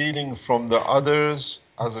stealing from the others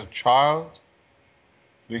as a child,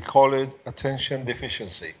 we call it attention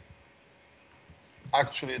deficiency.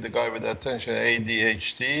 Actually, the guy with attention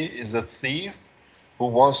ADHD is a thief who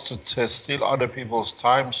wants to steal other people's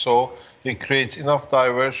time, so he creates enough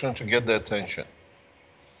diversion to get the attention.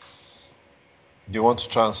 Do you want to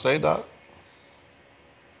translate that?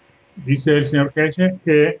 Dice el señor Keshe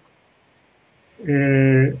que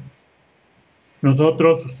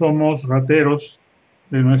nosotros somos rateros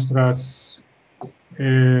de nuestras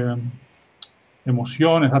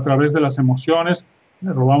emociones. A través de las emociones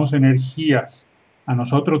le robamos energías a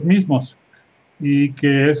nosotros mismos, y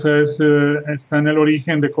que eso está en el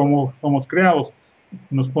origen de cómo somos creados.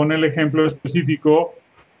 Nos pone el ejemplo específico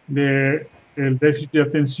del déficit de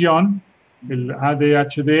atención, el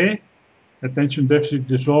ADHD, Attention Deficit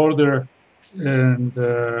Disorder, and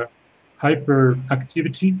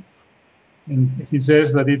hyperactivity. And he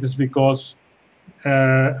says that it is because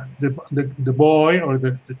the boy or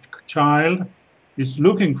the child is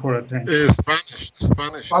looking for attention.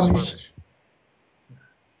 Spanish.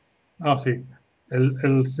 Ah, sí.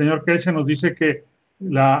 El señor Keshe nos dice que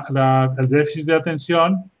el déficit de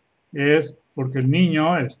atención es porque el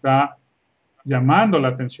niño está llamando la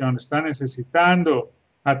atención, está necesitando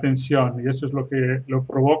atención, y eso es lo que lo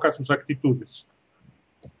provoca sus actitudes.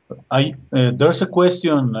 There's a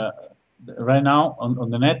question right now on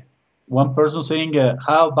the net. One person saying,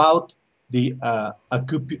 how about the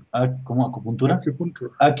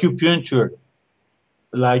acupuncture,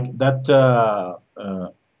 like that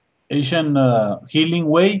Asian healing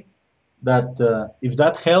way, that if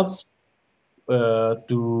that helps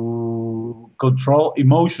to control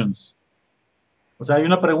emotions. O sea, hay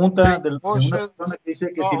una pregunta de una persona que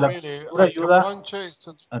dice que si la acupuntura ayuda.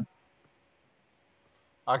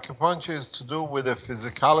 Acupuncture is to do with the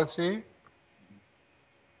physicality,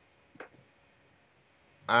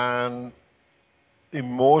 and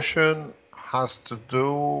emotion has to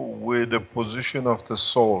do with the position of the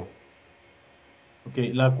soul.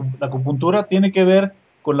 Okay, la acupuntura tiene que ver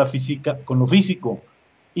con la física, con lo físico,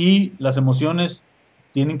 y las emociones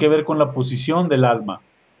tienen que ver con la posición del alma.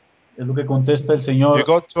 Es lo que contesta el señor.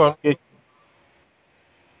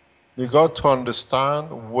 You got to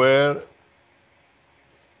understand where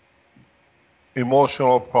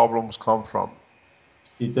emotional problems come from.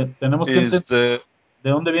 Y tenemos que entender de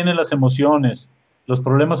dónde vienen las emociones, los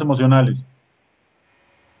problemas emocionales.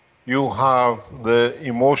 You have the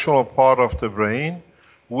emotional part of the brain,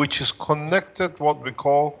 which is connected what we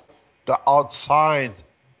call the outside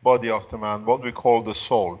body of the man, what we call the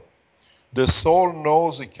soul. The soul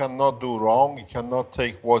knows it cannot do wrong, it cannot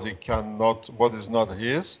take what is not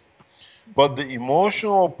his. But the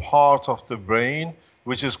emotional part of the brain,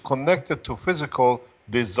 which is connected to physical,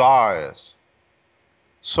 desires.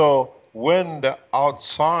 So when the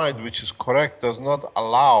outside, which is correct, does not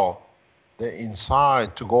allow the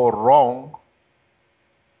inside to go wrong,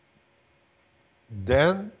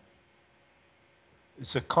 then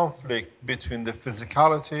it's a conflict between the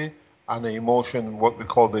physicality and the emotion, what we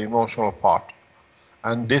call the emotional part.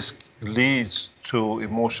 And this leads to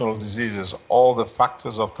emotional diseases, all the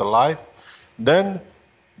factors of the life. Then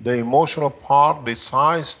the emotional part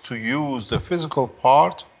decides to use the physical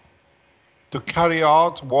part to carry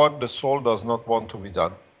out what the soul does not want to be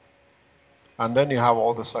done. And then you have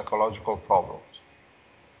all the psychological problems.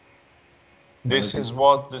 This is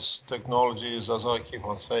what this technology is, as I keep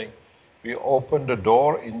on saying. We open the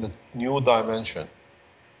door in the new dimension.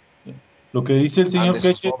 Lo que dice el señor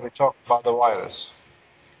Keshe, we talk about the virus.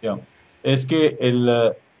 Es que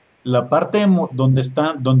la parte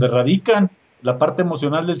donde radican la parte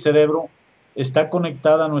emocional del cerebro está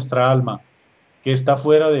conectada a nuestra alma, que está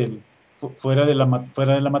fuera de la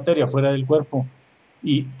materia, fuera del cuerpo.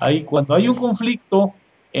 Y ahí, cuando hay un conflicto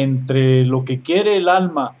entre lo que quiere el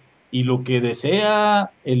alma y lo que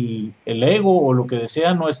desea el ego, o lo que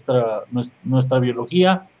desea nuestra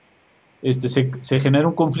biología, se genera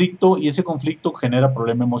un conflicto, y ese conflicto genera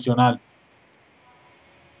problema emocional.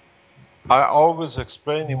 I always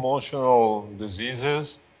explain emotional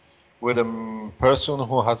diseases with a person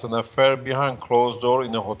who has an affair behind closed door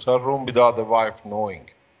in a hotel room without the wife knowing.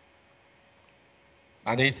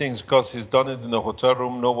 And he thinks because he's done it in a hotel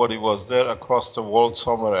room, nobody was there, across the world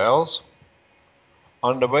somewhere else.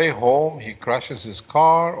 On the way home, he crashes his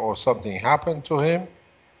car or something happened to him.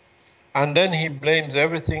 And then he blames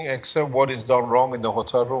everything except what is done wrong in the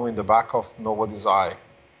hotel room in the back of nobody's eye.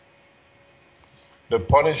 The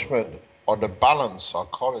punishment, or the balance, I'll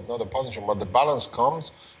call it not the punishment, but the balance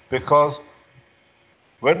comes because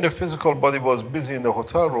when the physical body was busy in the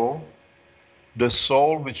hotel room, the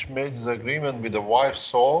soul which made this agreement with the wife's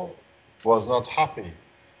soul was not happy.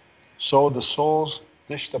 So the souls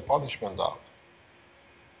dished the punishment out.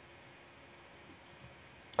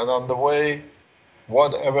 And on the way,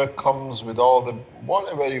 whatever comes with all the,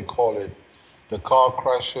 whatever you call it, the car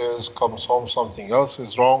crashes, comes home, something else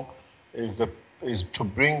is wrong, is to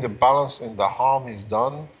bring the balance in the harm is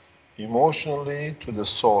done emotionally to the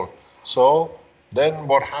soul. So then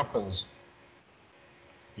what happens?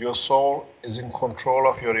 Your soul is in control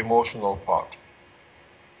of your emotional part.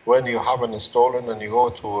 When you haven't stolen and you go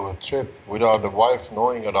to a trip without the wife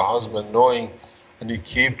knowing or the husband knowing, and you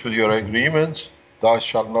keep to your agreements, thou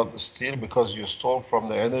shalt not steal, because you stole from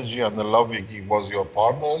the energy and the love you give was your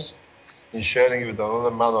partner's in sharing with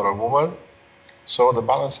another man or a woman. So the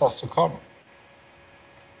balance has to come.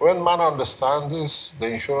 When man understands this, the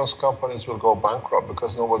insurance companies will go bankrupt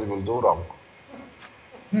because nobody will do wrong.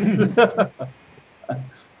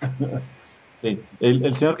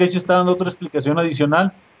 El señor Keshe está dando otra explicación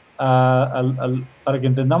adicional para que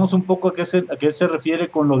entendamos un poco a qué se refiere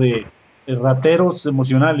con lo de rateros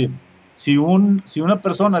emocionales. Si una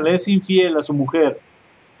persona le es infiel a su mujer,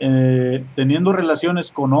 teniendo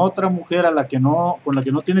relaciones con otra mujer con la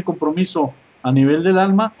que no tiene compromiso a nivel del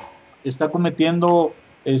alma, está cometiendo,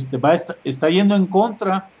 está yendo en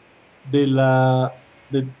contra del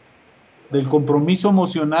compromiso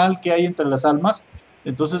emocional que hay entre las almas.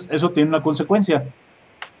 Entonces eso tiene una consecuencia.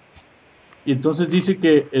 Y entonces dice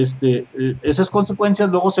que esas consecuencias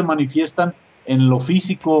luego se manifiestan en lo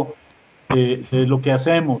físico de lo que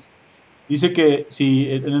hacemos. Dice que si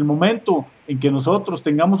en el momento en que nosotros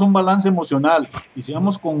tengamos un balance emocional y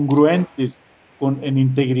seamos congruentes en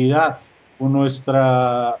integridad con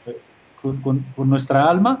nuestra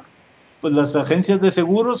alma, pues las agencias de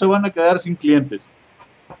seguros se van a quedar sin clientes,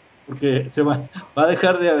 porque va a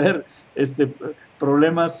dejar de haber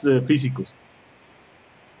problemas físicos.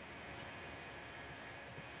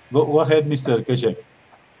 Go ahead, Mr. Keshe.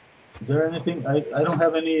 Is there anything? I don't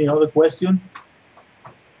have any other question.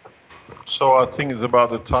 So I think it's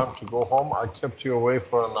about the time to go home. I kept you away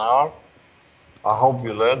for an hour. I hope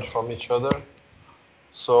you learned from each other.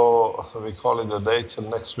 So we call it a day till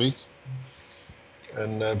next week.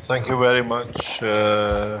 And thank you very much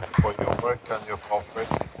for your work and your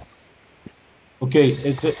cooperation. Ok,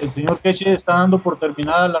 el señor Keshe está dando por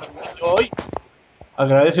terminada la reunión de hoy.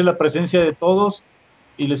 Agradece la presencia de todos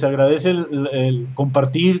y les agradece el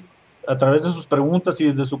compartir a través de sus preguntas y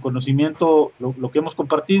desde su conocimiento lo que hemos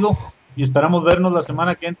compartido, y esperamos vernos la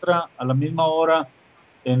semana que entra a la misma hora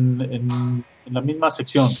en la misma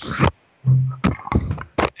sección.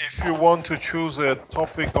 If you want to choose a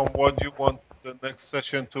topic on what you want the next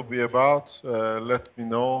session to be about, let me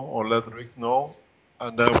know or let Rick know,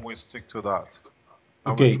 and then we stick to that.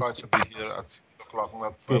 And Okay. we'll try to be here at 6 o'clock,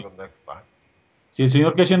 not 7 next time. Si el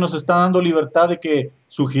señor Keshe nos está dando libertad de que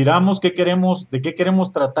sugiramos de qué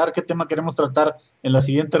queremos tratar, qué tema queremos tratar en la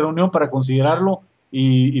siguiente reunión para considerarlo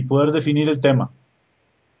y poder definir el tema.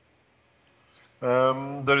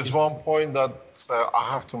 There is one point that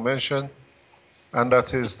I have to mention, and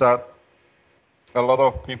that is that a lot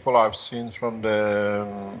of people I've seen from the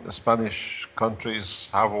Spanish countries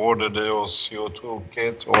have ordered their CO2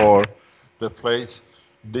 kit or the plates.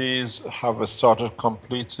 These have started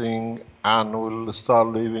completing and will start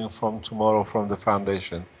leaving from tomorrow from the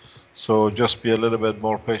foundation. So just be a little bit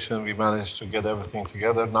more patient. We managed to get everything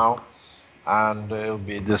together now, and it'll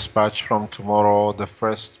be dispatched from tomorrow. The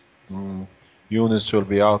first units will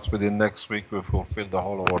be out within next week. We fulfill the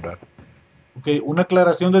whole order. Okay, una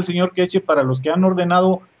aclaración del señor Keshe para los que han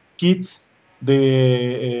ordenado kits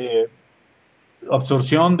de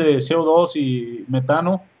absorción de CO2 y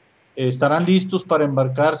metano. Estarán listos para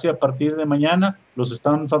embarcarse a partir de mañana, los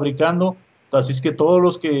están fabricando, así es que todos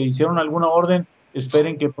los que hicieron alguna orden,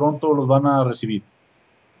 esperen que pronto los van a recibir.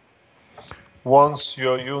 Once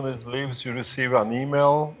your unit leaves, you receive an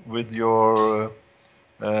email with your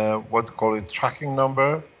what you call it, tracking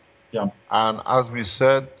number. Yeah. And as we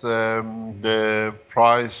said, the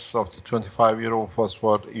price of the 25 euro was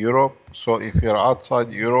for Europe. So if you're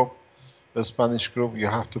outside Europe, the Spanish group, you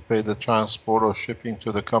have to pay the transport or shipping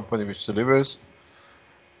to the company which delivers.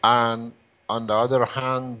 And on the other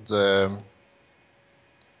hand,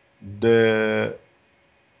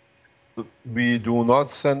 we do not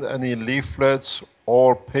send any leaflets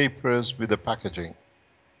or papers with the packaging.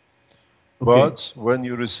 Okay. But when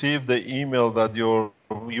you receive the email that your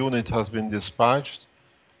unit has been dispatched,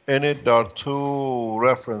 in it there are two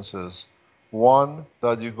references. One,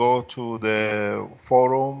 that you go to the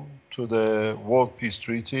forum, to the World Peace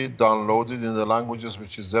Treaty, download it in the languages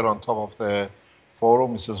which is there on top of the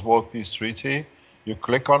forum. It says World Peace Treaty. You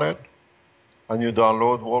click on it and you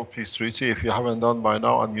download World Peace Treaty if you haven't done by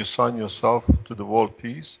now, and you sign yourself to the World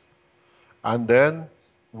Peace. And then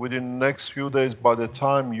within the next few days, by the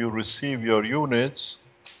time you receive your units,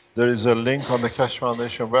 there is a link on the Keshe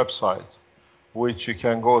Foundation website, which you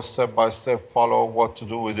can go step by step, follow what to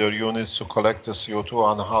do with your units to collect the CO2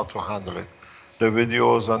 and how to handle it. The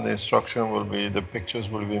videos and the instruction will be, the pictures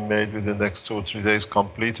will be made within the next 2 or 3 days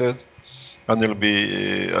completed. And it'll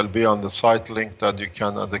be on the site link that you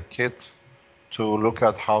can add the kit to look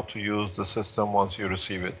at how to use the system once you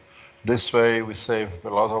receive it. This way we save a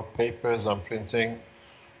lot of papers and printing.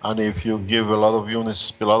 And if you give a lot of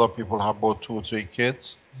units, a lot of people have bought 2 or 3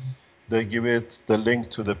 kits, they give it the link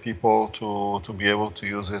to the people to be able to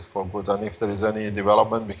use it for good. And if there is any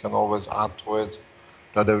development, we can always add to it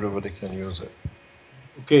that everybody can use it.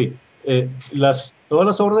 Ok, todas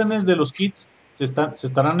las órdenes de los kits se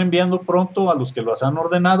estarán enviando pronto a los que los han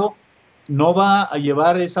ordenado. No va a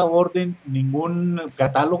llevar esa orden ningún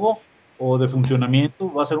catálogo o de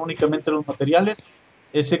funcionamiento, va a ser únicamente los materiales.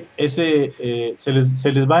 Se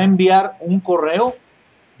les va a enviar un correo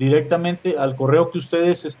directamente al correo que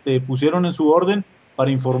ustedes pusieron en su orden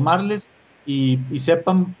para informarles y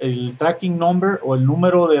sepan el tracking number o el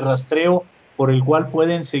número de rastreo por el cual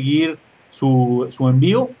pueden seguir su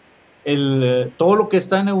envío. Todo lo que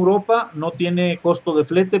está en Europa no tiene costo de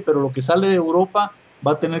flete, pero lo que sale de Europa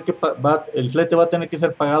el flete va a tener que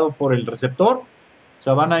ser pagado por el receptor. O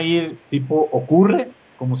sea, van a ir tipo ocurre,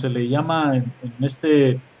 como se le llama en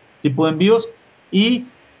este tipo de envíos, y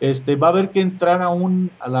va a haber que entrar al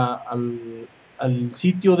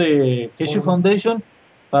sitio de Keshe Foundation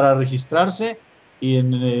para registrarse,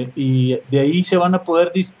 y de ahí se van a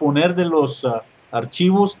poder disponer de los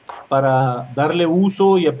archivos para darle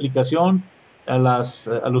uso y aplicación a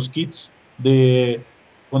los kits de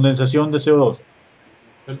condensación de CO2.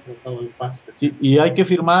 El Tratado de Paz. Sí, y hay que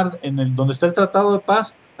firmar, donde está el Tratado de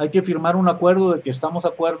Paz, hay que firmar un acuerdo de que estamos de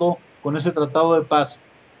acuerdo con ese Tratado de Paz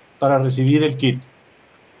para recibir el kit.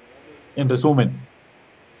 En resumen.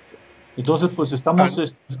 Entonces, pues estamos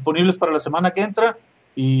disponibles para la semana que entra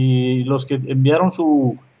y los que enviaron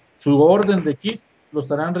su orden de kit lo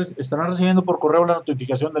estarán recibiendo por correo la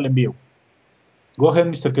notificación del envío. Go ahead,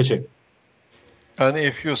 Mr. Keshe. And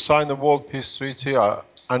if you sign the World Peace Treaty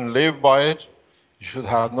and live by it, you should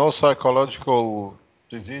have no psychological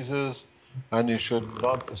diseases, and you should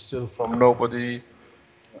not steal from nobody,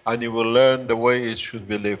 and you will learn the way it should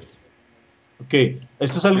be lived. Okay,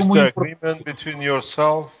 esto es algo It's muy the importante. agreement between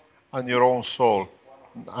yourself and your own soul,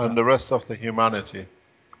 and the rest of the humanity.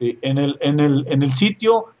 En el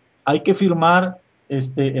sitio hay que firmar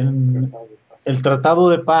el Tratado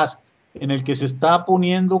de Paz, en el que se está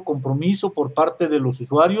poniendo compromiso por parte de los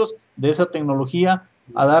usuarios de esa tecnología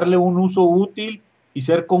a darle un uso útil y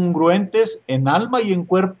ser congruentes en alma y en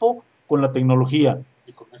cuerpo con la tecnología.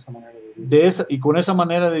 Y con esa manera de vivir. Y con esa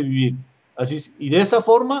manera de vivir. Y de esa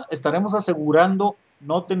forma estaremos asegurando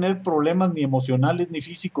no tener problemas ni emocionales ni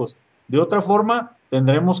físicos. De otra forma,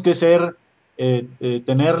 tendremos que estar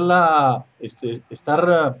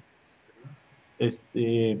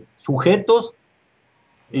sujetos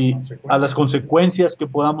a las consecuencias que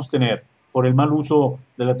podamos tener por el mal uso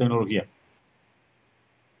de la tecnología.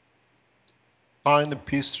 Sign the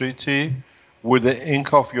peace treaty with the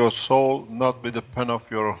ink of your soul, not with the pen of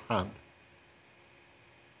your hand.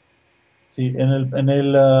 Sí, en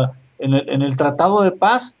el Tratado de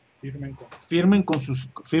Paz firmen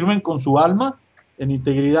con su alma en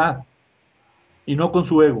integridad y no con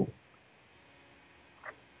su ego.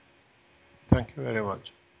 Thank you very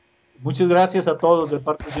much. Muchas gracias a todos de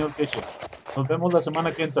parte del señor Keshe. Nos vemos la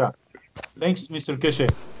semana que entra. Thanks, Mr. Keshe.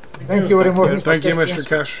 Thank you very much. Thank you, Mr.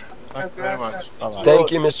 Keshe. Thank you very much. Bye-bye.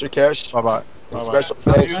 Thank you, Mr. Keshe. Bye-bye. And special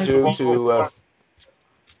thanks to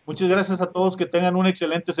Muchas gracias a todos, que tengan una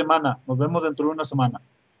excelente semana. Nos vemos dentro de una semana.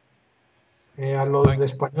 A los de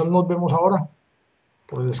español nos vemos ahora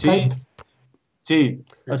por el Skype. Sí,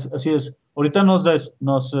 así es. Ahorita nos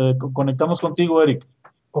conectamos contigo, Eric.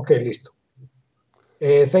 Ok, listo.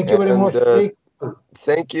 Thank you very much, Rick.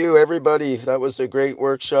 Thank you, everybody. That was a great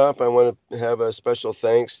workshop. I want to have a special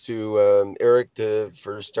thanks to Eric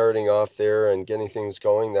for starting off there and getting things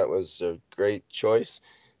going. That was a great choice.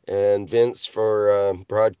 And Vince for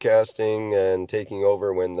broadcasting and taking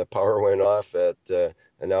over when the power went off at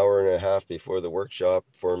an hour and a half before the workshop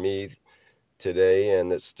for me today,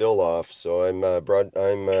 and it's still off. So I'm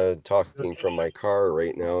talking from my car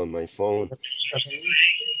right now on my phone.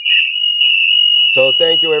 So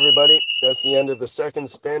thank you, everybody. That's the end of the second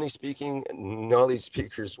Spanish-speaking Knowledge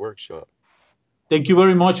Speakers Workshop. Thank you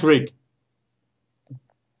very much, Rick.